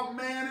about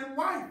man and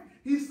wife.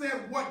 He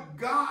said, what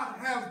God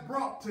has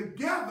brought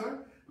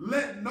together,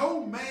 let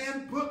no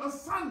man put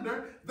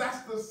asunder.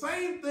 That's the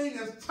same thing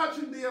as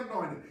touching the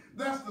anointed.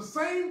 That's the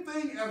same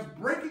thing as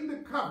breaking the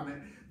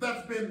covenant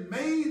that's been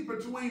made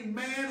between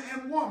man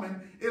and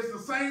woman. It's the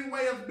same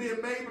way as being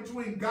made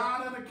between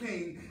God and a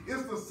king.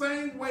 It's the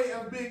same way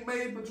as being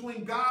made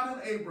between God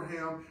and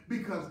Abraham,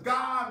 because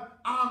God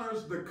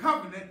honors the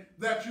covenant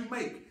that you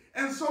make.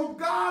 And so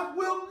God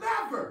will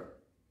never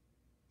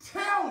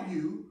tell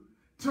you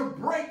to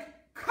break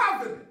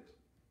covenant.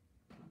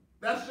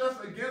 That's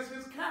just against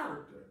his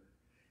character.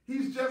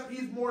 He's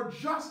more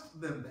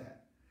just than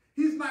that.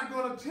 He's not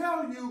going to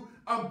tell you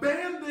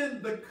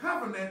abandon the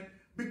covenant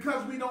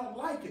because we don't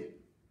like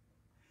it.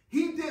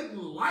 He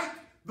didn't like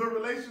the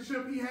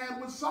relationship he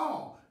had with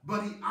Saul,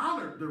 but he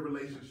honored the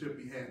relationship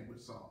he had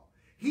with Saul.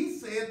 He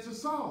said to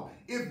Saul,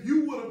 if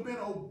you would have been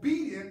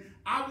obedient,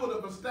 I would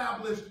have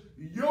established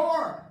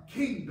your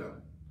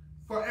kingdom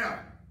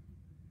forever.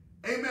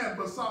 Amen.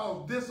 But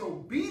Saul's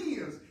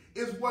disobedience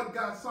is what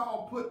got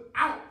Saul put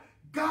out.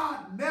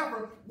 God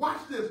never,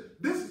 watch this,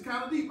 this is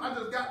kind of deep, I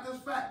just got this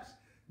facts.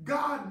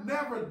 God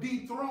never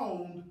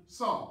dethroned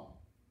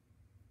Saul.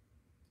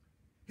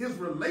 His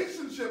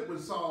relationship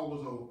with Saul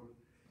was over.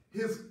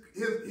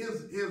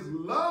 his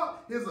love,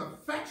 his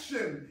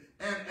affection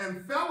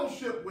and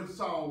fellowship with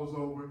Saul was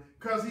over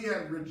because he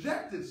had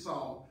rejected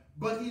Saul,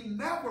 but he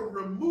never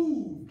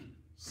removed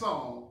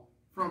Saul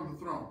from the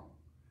throne.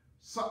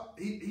 So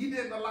he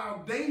didn't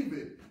allow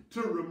David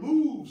to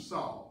remove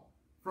Saul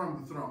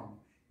from the throne.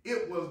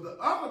 It was the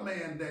other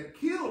man that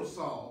killed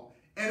Saul,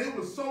 and it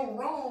was so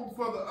wrong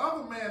for the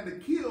other man to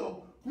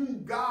kill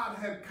whom God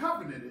had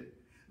covenanted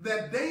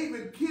that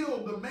David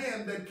killed the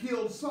man that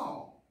killed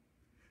Saul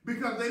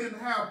because they didn't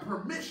have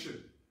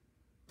permission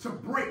to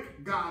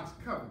break God's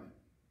covenant.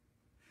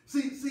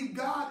 See,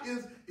 God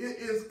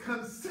is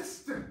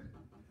consistent.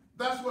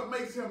 That's what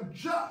makes him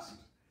just.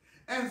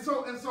 And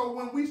so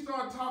when we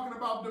start talking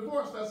about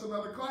divorce, that's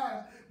another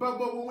class. But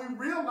when we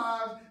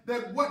realize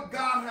that what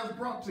God has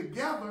brought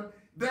together,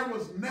 there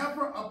was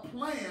never a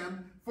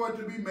plan for it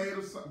to be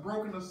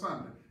broken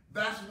asunder.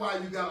 That's why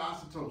you got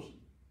oxytocin.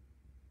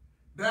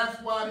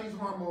 That's why these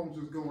hormones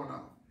is going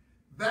off.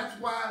 That's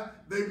why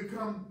they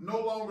become no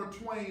longer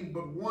twain,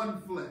 but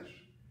one flesh.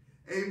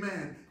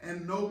 Amen.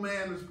 And no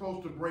man is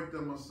supposed to break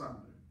them asunder.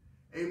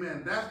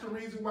 Amen. That's the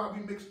reason why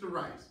we mix the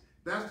rice.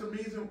 That's the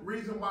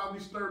reason why we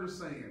stir the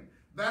sand.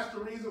 That's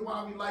the reason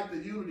why we light the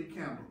unity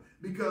candle.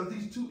 Because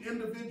these two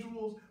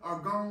individuals are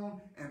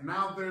gone and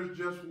now there's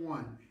just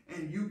one.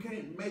 And you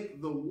can't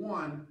make the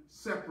one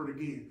separate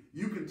again.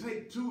 You can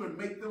take two and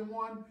make them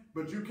one,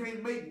 but you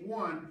can't make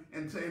one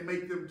and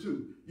make them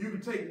two. You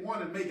can take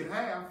one and make it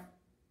half,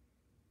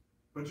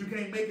 but you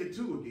can't make it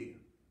two again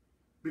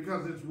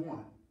because it's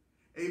one.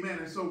 Amen.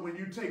 And so when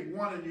you take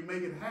one and you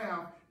make it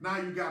half, now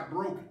you got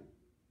broken.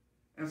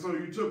 And so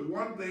you took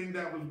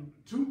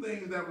two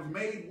things that was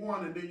made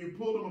one, and then you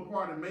pulled them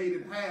apart and made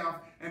it half,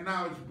 and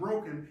now it's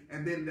broken.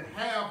 And then the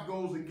half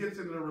goes and gets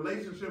into a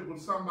relationship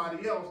with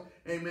somebody else,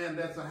 amen,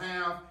 that's a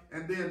half,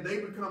 and then they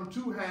become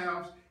two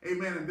halves,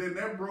 amen, and then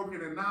they're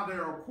broken, and now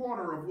they're a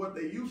quarter of what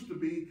they used to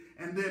be,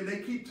 and then they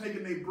keep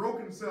taking their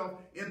broken self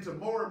into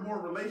more and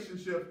more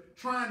relationships,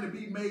 trying to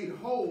be made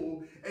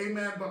whole,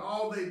 amen, but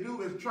all they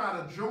do is try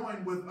to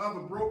join with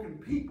other broken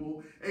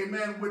people,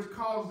 amen, which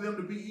cause them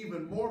to be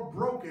even more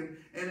broken,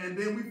 and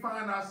then we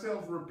find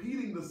ourselves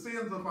repeating the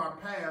sins of our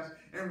past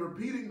and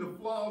repeating the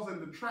flaws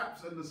and the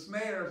traps and the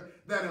snares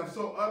that have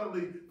so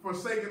utterly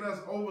forsaken us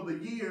over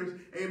the years,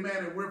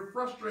 amen, and we're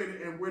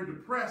frustrated and we're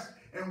depressed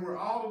and we're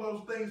all of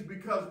those things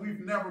because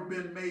we've never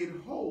been made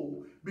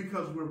whole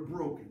because we're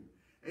broken.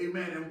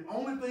 Amen. And the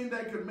only thing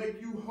that can make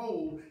you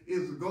whole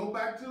is to go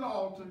back to the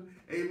altar,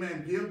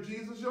 amen, give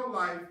Jesus your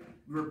life,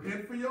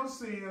 repent for your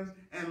sins,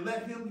 and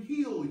let him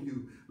heal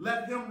you.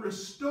 Let him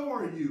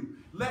restore you.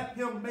 Let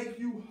him make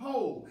you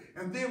whole.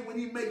 And then when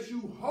he makes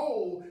you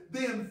whole,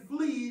 then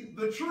flee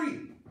the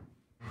tree.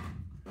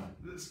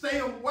 Stay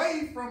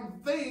away from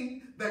the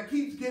thing that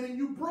keeps getting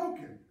you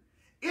broken.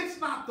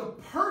 It's not the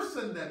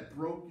person that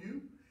broke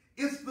you.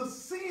 It's the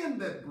sin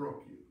that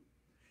broke you.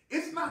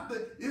 It's not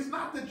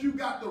that you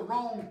got the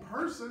wrong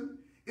person.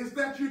 It's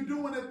that you're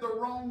doing it the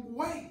wrong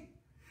way.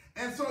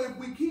 And so if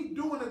we keep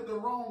doing it the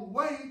wrong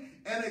way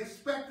and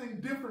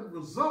expecting different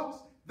results,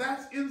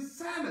 that's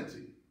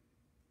insanity.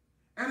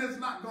 And it's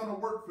not going to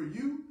work for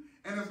you,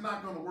 and it's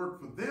not going to work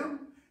for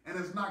them, and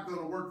it's not going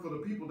to work for the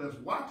people that's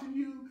watching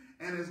you,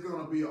 and it's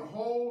going to be a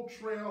whole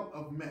trail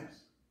of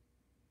mess.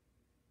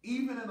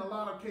 Even in a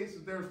lot of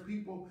cases, there's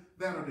people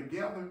that are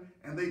together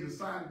and they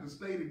decided to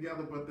stay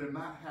together, but they're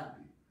not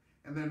happy.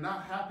 And they're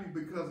not happy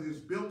because it's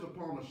built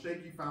upon a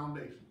shaky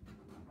foundation.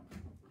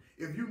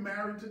 If you're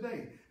married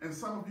today, and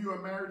some of you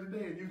are married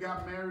today and you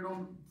got married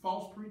on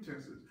false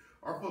pretenses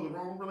or for the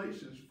wrong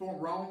relations, for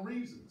wrong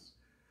reasons,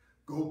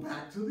 go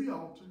back to the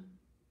altar.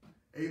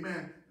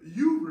 Amen.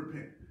 You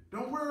repent.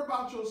 Don't worry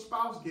about your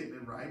spouse getting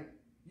it right.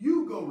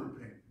 You go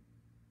repent.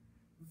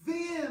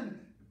 Then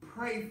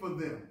pray for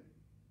them.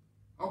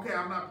 Okay,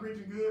 I'm not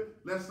preaching good.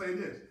 Let's say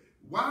this.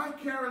 Why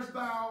carest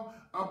thou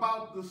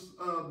about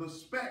the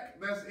speck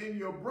that's in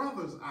your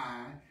brother's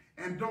eye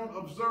and don't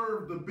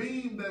observe the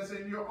beam that's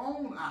in your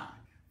own eye?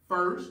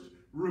 First,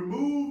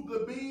 remove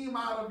the beam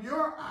out of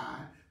your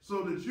eye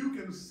so that you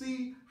can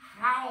see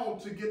how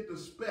to get the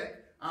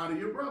speck out of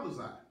your brother's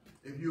eye.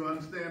 If you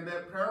understand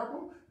that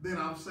parable, then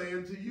I'm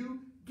saying to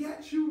you,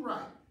 get you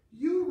right.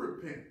 You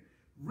repent.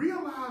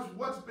 Realize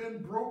what's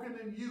been broken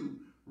in you.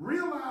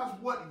 Realize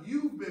what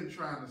you've been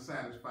trying to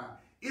satisfy.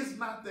 It's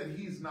not that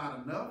he's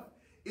not enough.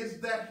 It's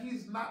that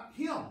he's not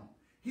him.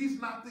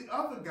 He's not the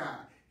other guy.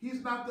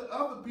 He's not the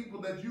other people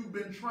that you've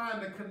been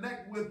trying to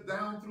connect with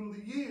down through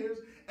the years,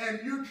 and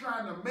you're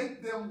trying to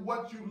make them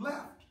what you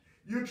left.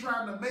 You're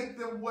trying to make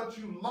them what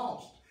you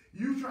lost.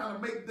 You're trying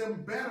to make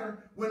them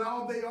better when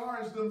all they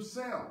are is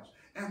themselves.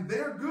 And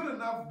they're good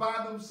enough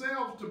by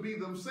themselves to be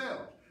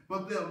themselves,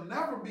 but they'll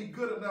never be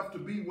good enough to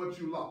be what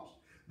you lost.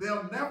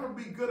 They'll never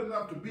be good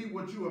enough to be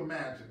what you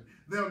imagined.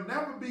 They'll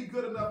never be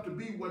good enough to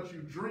be what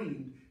you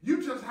dreamed.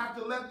 You just have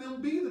to let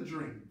them be the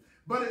dream.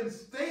 But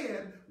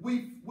instead,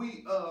 we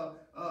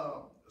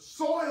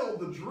soil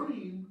the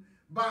dream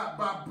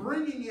by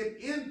bringing it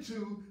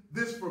into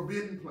this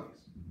forbidden place.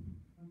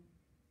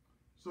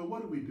 So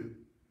what do?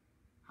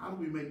 How do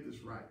we make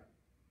this right?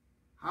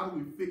 How do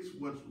we fix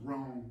what's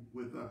wrong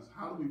with us?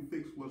 How do we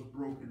fix what's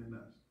broken in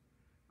us?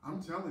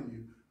 I'm telling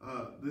you,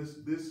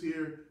 this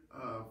here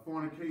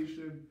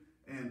fornication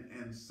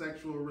and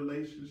sexual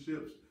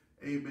relationships,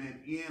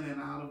 amen, in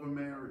and out of a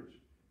marriage,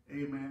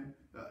 amen.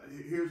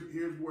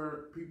 Here's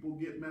where people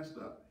get messed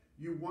up.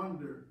 You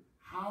wonder,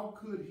 how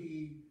could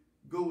he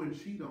go and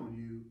cheat on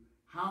you?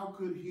 How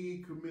could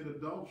he commit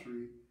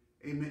adultery,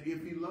 amen,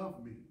 if he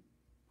loved me?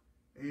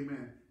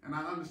 Amen. And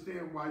I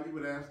understand why you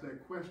would ask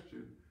that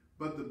question,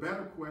 but the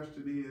better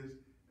question is,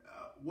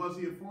 was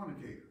he a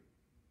fornicator?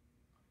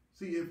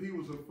 See, if he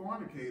was a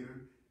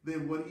fornicator,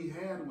 then what he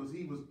had was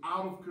he was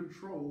out of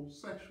control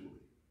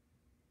sexually.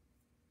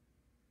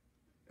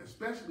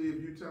 Especially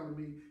if you're telling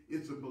me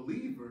it's a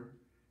believer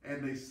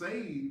and they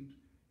saved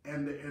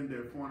and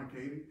they're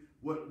fornicating.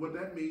 What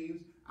that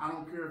means, I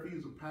don't care if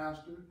he's a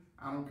pastor,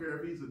 I don't care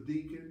if he's a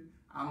deacon,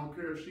 I don't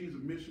care if she's a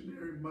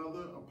missionary,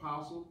 mother,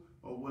 apostle,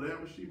 or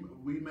whatever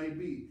we may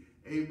be.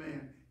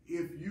 Amen.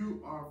 If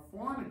you are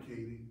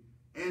fornicating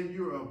and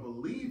you're a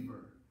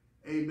believer,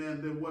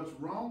 amen, then what's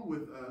wrong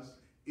with us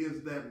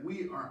is that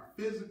we are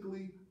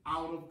physically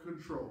out of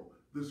control.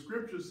 The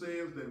scripture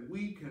says that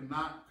we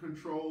cannot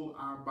control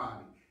our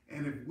body.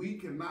 And if we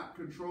cannot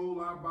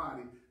control our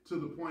body to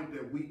the point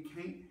that we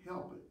can't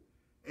help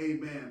it,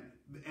 amen,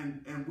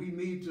 and we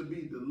need to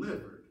be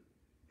delivered,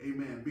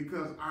 amen,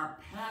 because our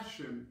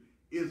passion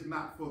is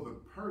not for the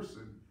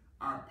person.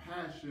 Our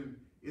passion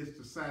is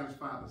to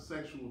satisfy the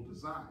sexual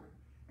desire.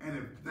 And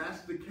if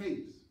that's the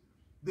case,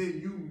 then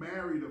you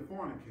married a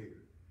fornicator.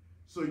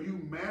 So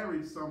you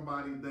married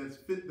somebody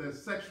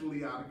that's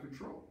sexually out of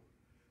control.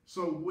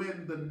 So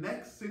when the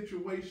next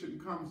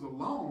situation comes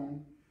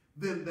along,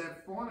 then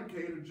that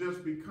fornicator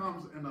just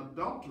becomes an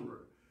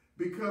adulterer,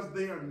 because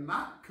they are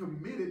not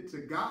committed to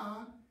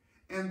God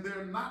and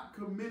they're not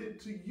committed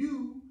to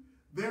you.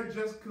 They're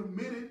just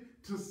committed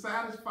to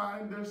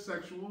satisfying their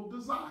sexual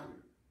desire.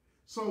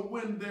 So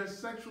when their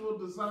sexual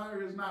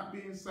desire is not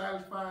being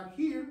satisfied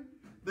here,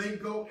 they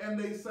go and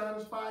they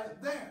satisfy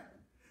it there.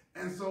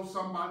 And so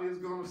somebody is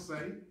going to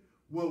say,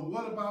 well,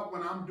 what about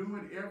when I'm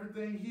doing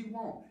everything he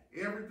wants,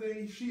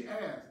 everything she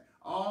asks,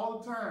 all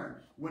the time,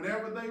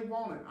 whenever they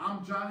want it,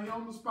 I'm Johnny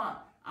on the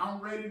spot, I'm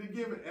ready to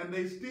give it, and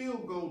they still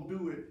go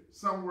do it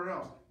somewhere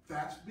else.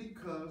 That's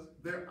because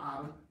they're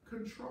out of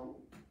control.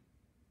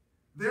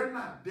 They're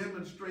not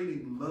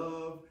demonstrating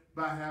love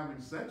by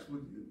having sex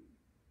with you.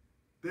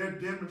 They're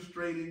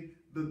demonstrating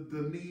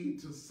the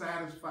need to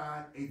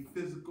satisfy a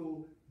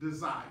physical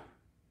desire.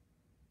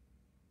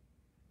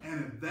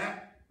 And if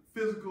that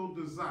physical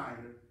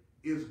desire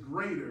is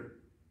greater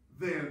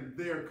than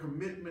their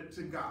commitment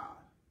to God,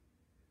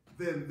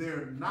 then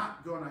they're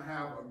not going to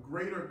have a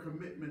greater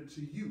commitment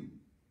to you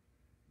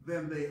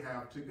than they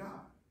have to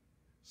God.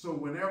 So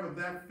whenever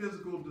that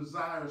physical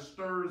desire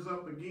stirs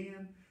up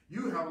again,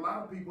 you have a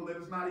lot of people that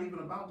it's not even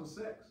about the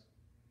sex.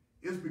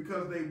 It's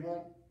because they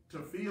want to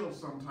feel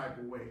some type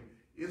of way.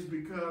 It's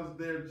because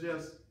they're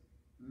just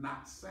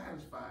not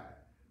satisfied,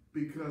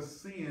 because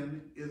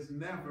sin is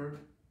never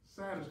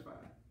satisfied.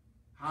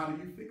 How do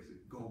you fix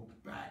it? Go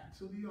back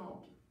to the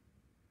altar.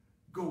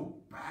 Go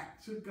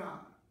back to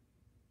God.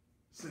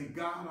 Say,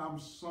 God, I'm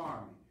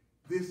sorry.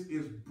 This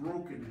is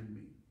broken in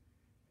me.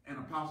 And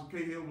Apostle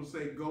Cahill will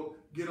say, go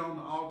get on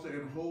the altar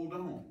and hold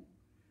on.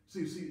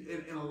 See,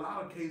 in a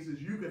lot of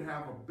cases, you could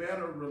have a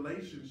better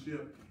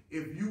relationship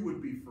if you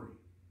would be free.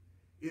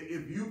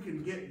 If you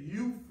can get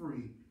you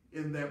free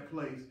in that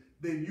place,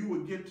 then you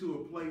would get to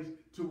a place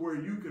to where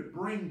you could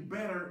bring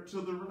better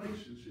to the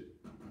relationship.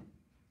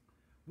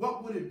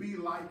 What would it be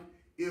like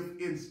if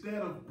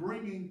instead of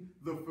bringing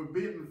the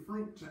forbidden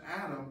fruit to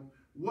Adam,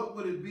 what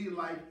would it be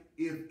like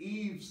if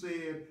Eve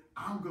said,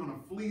 I'm going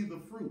to flee the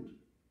fruit?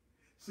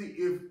 See,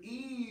 if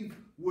Eve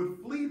would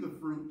flee the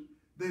fruit,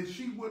 then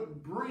she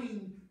wouldn't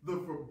bring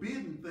the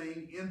forbidden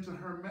thing into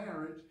her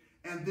marriage,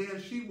 and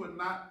then she would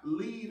not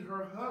lead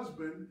her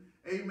husband,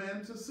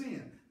 amen, to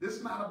sin. This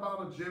is not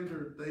about a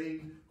gender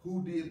thing,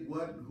 who did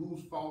what and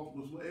whose fault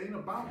was what. It ain't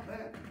about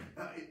that.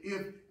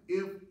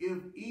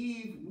 If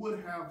Eve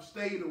would have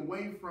stayed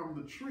away from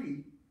the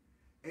tree,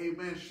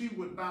 amen, she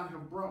would not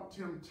have brought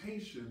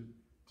temptation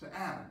to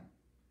Adam.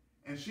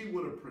 And she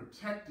would have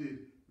protected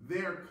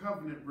their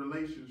covenant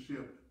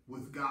relationship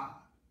with God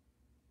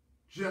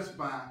just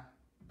by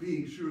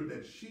being sure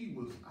that she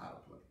was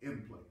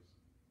in place.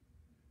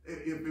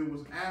 If it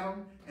was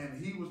Adam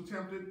and he was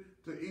tempted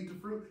to eat the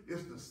fruit,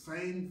 it's the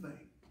same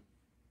thing.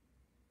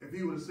 If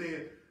he would have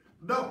said,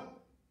 no,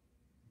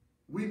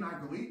 we're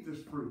not going to eat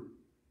this fruit.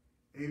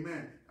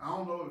 Amen. I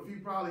don't know if he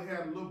probably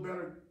had a little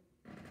better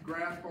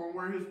grasp on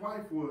where his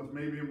wife was.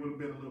 Maybe it would have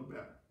been a little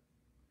better.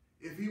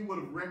 If he would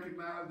have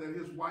recognized that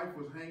his wife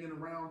was hanging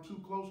around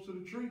too close to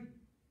the tree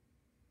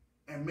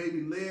and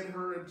maybe led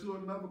her into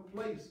another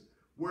place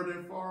where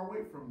they're far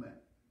away from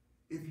that.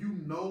 If you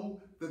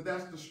know that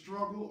that's the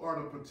struggle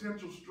or the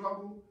potential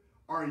struggle,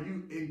 are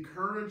you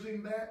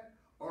encouraging that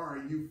or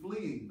are you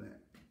fleeing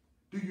that?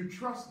 Do you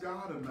trust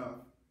God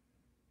enough,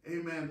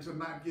 amen, to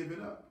not give it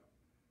up?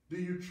 Do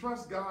you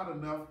trust God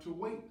enough to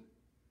wait?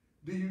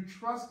 Do you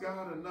trust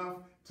God enough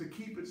to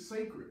keep it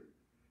sacred?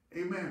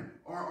 Amen.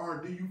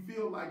 Or do you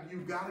feel like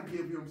you've got to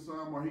give him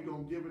some or he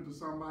going to give it to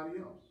somebody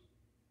else?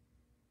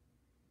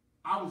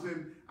 I was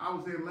in,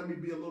 let me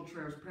be a little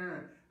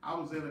transparent. I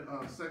was in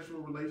a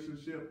sexual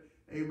relationship,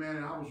 amen,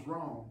 and I was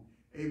wrong.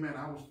 Amen.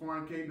 I was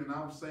fornicating and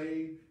I was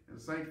saved and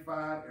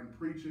sanctified and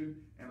preaching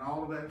and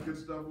all of that good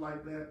stuff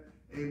like that.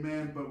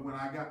 Amen. But when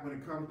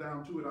it comes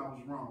down to it, I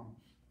was wrong.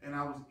 And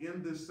I was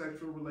in this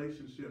sexual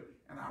relationship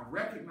and I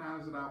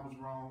recognized that I was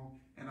wrong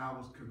and I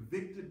was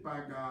convicted by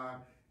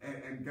God.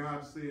 And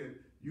God said,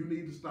 you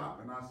need to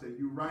stop. And I said,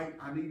 you're right,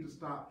 I need to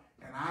stop.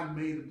 And I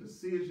made a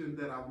decision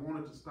that I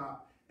wanted to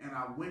stop. And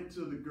I went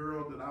to the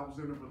girl that I was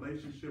in a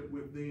relationship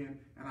with then,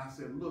 and I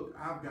said, look,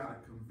 I've got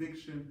a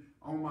conviction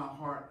on my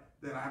heart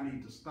that I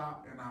need to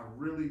stop, and I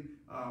really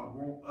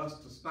want us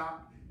to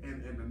stop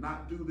and to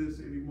not do this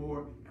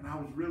anymore. And I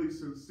was really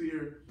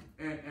sincere.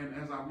 And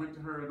as I went to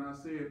her and I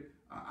said,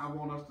 I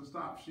want us to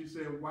stop, she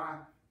said, why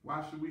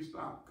should we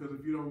stop? Because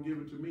if you don't give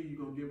it to me,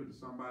 you're going to give it to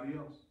somebody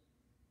else.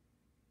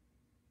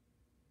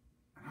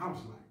 And I was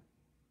like,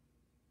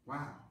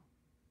 wow.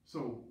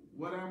 So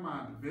what am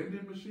I, the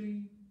vending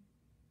machine?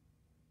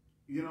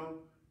 You know,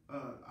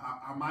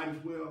 I might as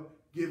well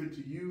give it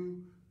to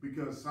you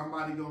because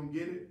somebody gonna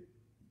get it.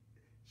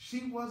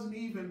 She wasn't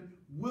even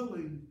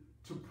willing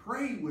to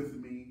pray with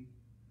me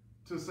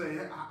to say,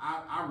 hey,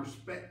 I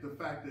respect the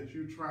fact that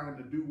you're trying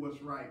to do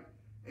what's right.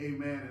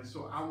 Amen. And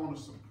so I want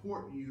to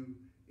support you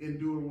in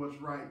doing what's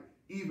right,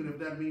 even if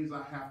that means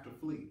I have to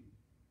flee,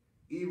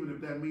 even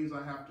if that means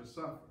I have to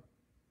suffer,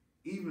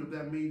 even if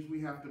that means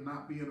we have to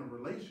not be in a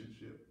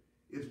relationship.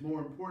 It's more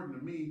important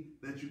to me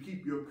that you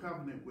keep your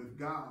covenant with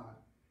God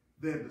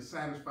than to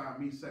satisfy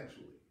me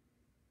sexually.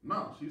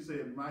 No, she said,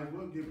 you might as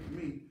well give it to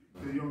me.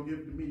 If you don't give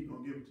it to me, you're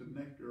going to give it to the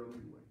next girl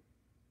anyway.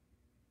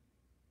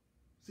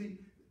 See,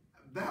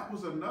 that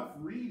was enough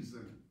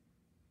reason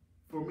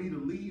for me to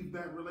leave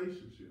that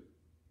relationship.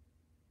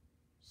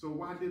 So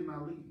why didn't I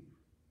leave?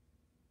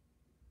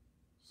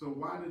 So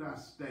why did I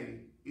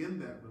stay in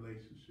that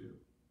relationship?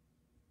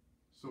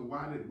 So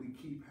why did we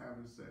keep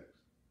having sex?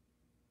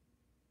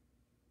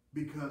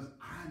 Because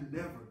I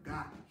never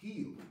got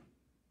healed.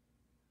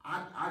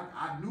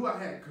 I knew I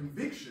had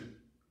conviction,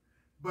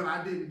 but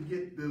I didn't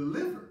get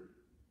delivered.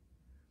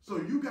 So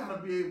you got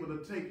to be able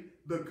to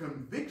take the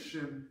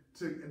conviction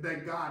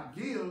that God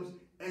gives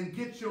and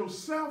get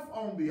yourself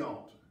on the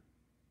altar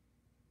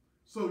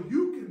so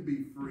you can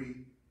be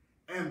free.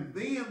 And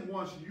then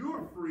once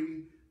you're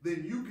free,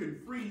 then you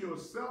can free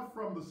yourself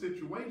from the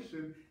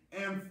situation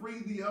and free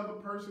the other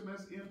person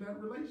that's in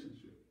that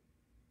relationship.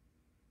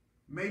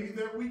 Maybe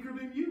they're weaker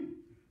than you.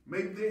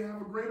 Maybe they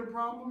have a greater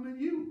problem than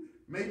you.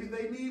 Maybe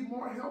they need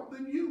more help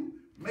than you.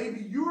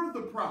 Maybe you're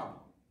the problem.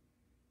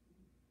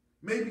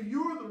 Maybe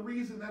you're the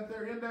reason that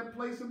they're in that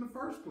place in the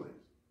first place.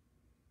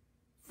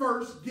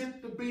 First,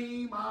 get the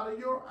beam out of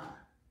your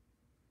eye.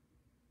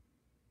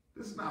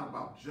 This is not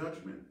about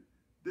judgment.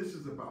 This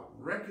is about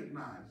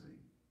recognizing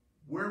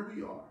where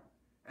we are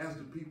as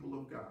the people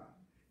of God.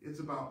 It's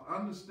about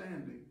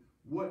understanding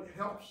what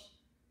helps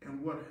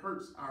and what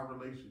hurts our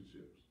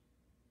relationships.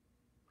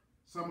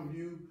 Some of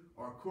you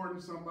are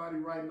courting somebody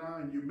right now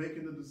and you're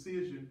making a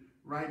decision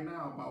right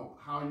now about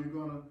how you're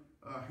going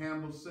to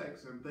handle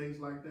sex and things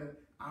like that.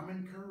 I'm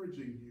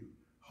encouraging you.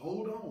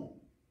 Hold on.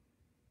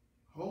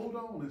 Hold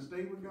on and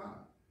stay with God.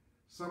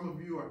 Some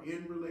of you are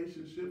in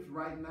relationships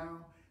right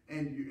now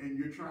and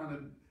you're trying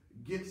to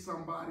get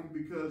somebody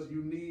because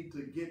you need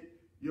to get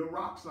your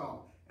rocks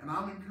off. And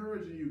I'm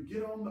encouraging you,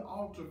 get on the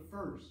altar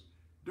first.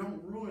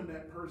 Don't ruin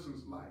that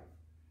person's life.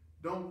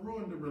 Don't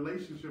ruin the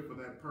relationship with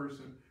that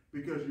person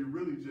because you're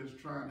really just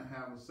trying to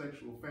have a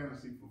sexual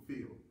fantasy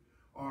fulfilled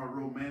or a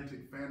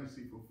romantic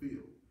fantasy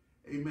fulfilled.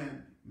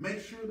 Amen.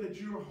 Make sure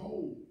that you're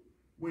whole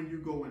when you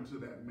go into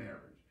that marriage.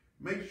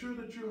 Make sure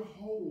that you're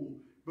whole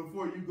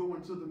before you go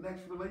into the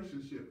next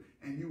relationship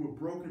and you were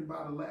broken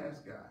by the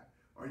last guy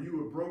or you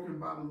were broken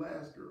by the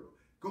last girl.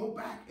 Go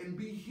back and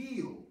be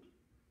healed,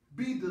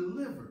 be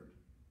delivered,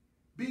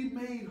 be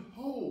made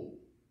whole,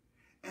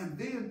 and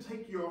then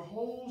take your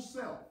whole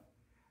self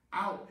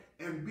out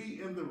and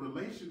be in the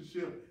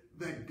relationship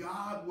that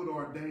God would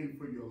ordain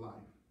for your life,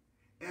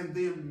 and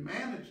then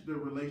manage the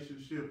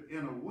relationship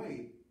in a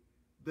way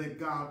that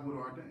God would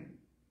ordain.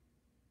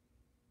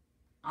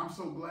 I'm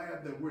so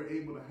glad that we're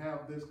able to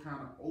have this kind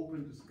of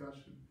open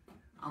discussion.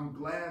 I'm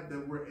glad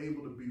that we're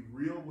able to be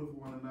real with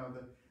one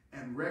another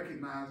and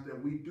recognize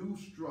that we do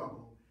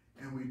struggle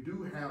and we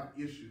do have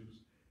issues.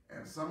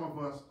 And some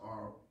of us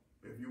are,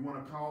 if you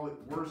want to call it,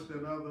 worse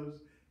than others.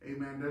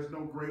 Amen. There's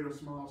no great or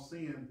small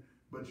sin,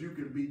 but you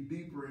can be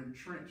deeper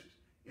entrenched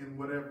in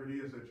whatever it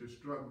is that you're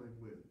struggling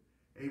with.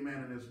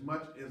 Amen. And as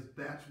much as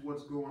that's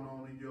what's going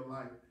on in your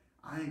life,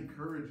 I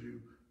encourage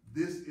you,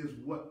 this is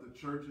what the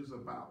church is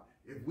about.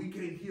 If we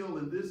can't heal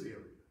in this area,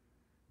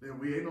 then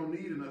we ain't no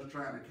need in us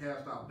trying to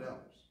cast out devils.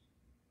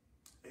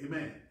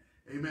 Amen.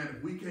 Amen.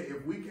 If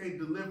we can't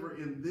deliver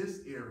in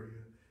this area,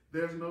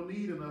 there's no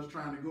need in us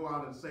trying to go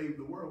out and save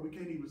the world. We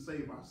can't even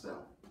save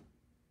ourselves.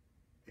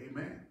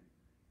 Amen.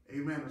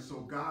 Amen. And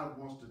so God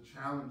wants to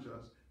challenge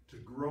us to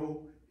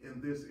grow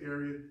in this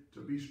area, to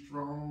be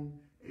strong.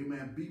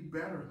 Amen. Be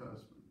better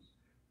husbands.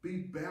 Be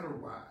better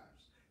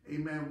wives.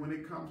 Amen. When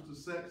it comes to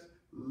sex,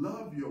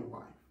 love your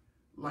wife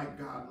like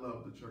God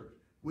loved the church.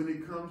 When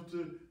it comes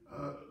to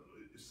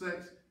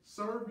sex,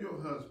 serve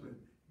your husband.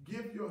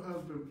 Give your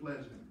husband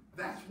pleasure.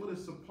 That's what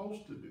it's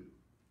supposed to do.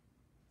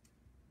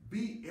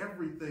 Be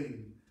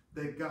everything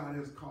that God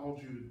has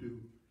called you to do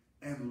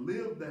and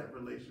live that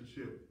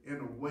relationship in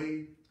a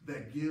way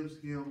that gives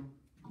him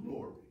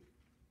glory.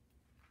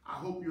 I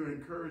hope you're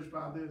encouraged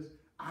by this.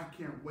 I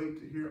can't wait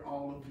to hear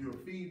all of your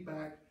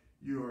feedback,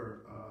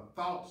 your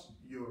thoughts,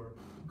 your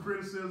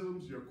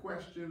criticisms, your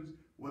questions,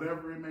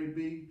 whatever it may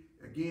be.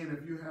 Again,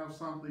 if you have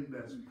something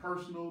that's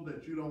personal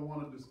that you don't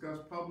want to discuss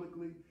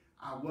publicly,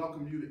 I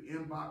welcome you to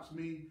inbox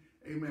me.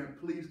 Amen.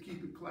 Please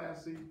keep it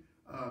classy.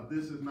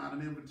 This is not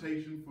an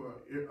invitation for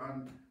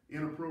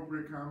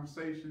inappropriate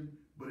conversation,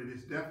 but it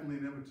is definitely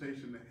an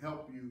invitation to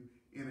help you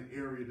in an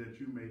area that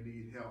you may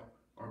need help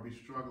or be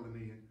struggling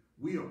in.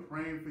 We are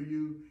praying for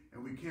you,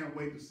 and we can't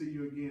wait to see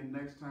you again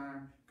next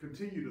time.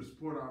 Continue to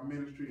support our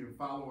ministry and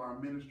follow our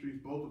ministries,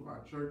 both of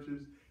our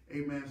churches.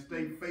 Amen.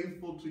 Stay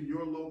faithful to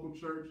your local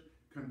church.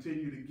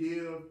 Continue to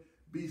give.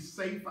 Be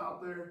safe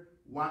out there.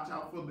 Watch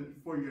out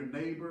for your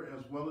neighbor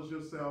as well as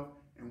yourself.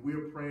 And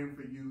we're praying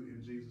for you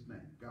in Jesus'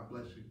 name. God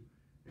bless you.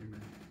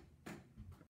 Amen.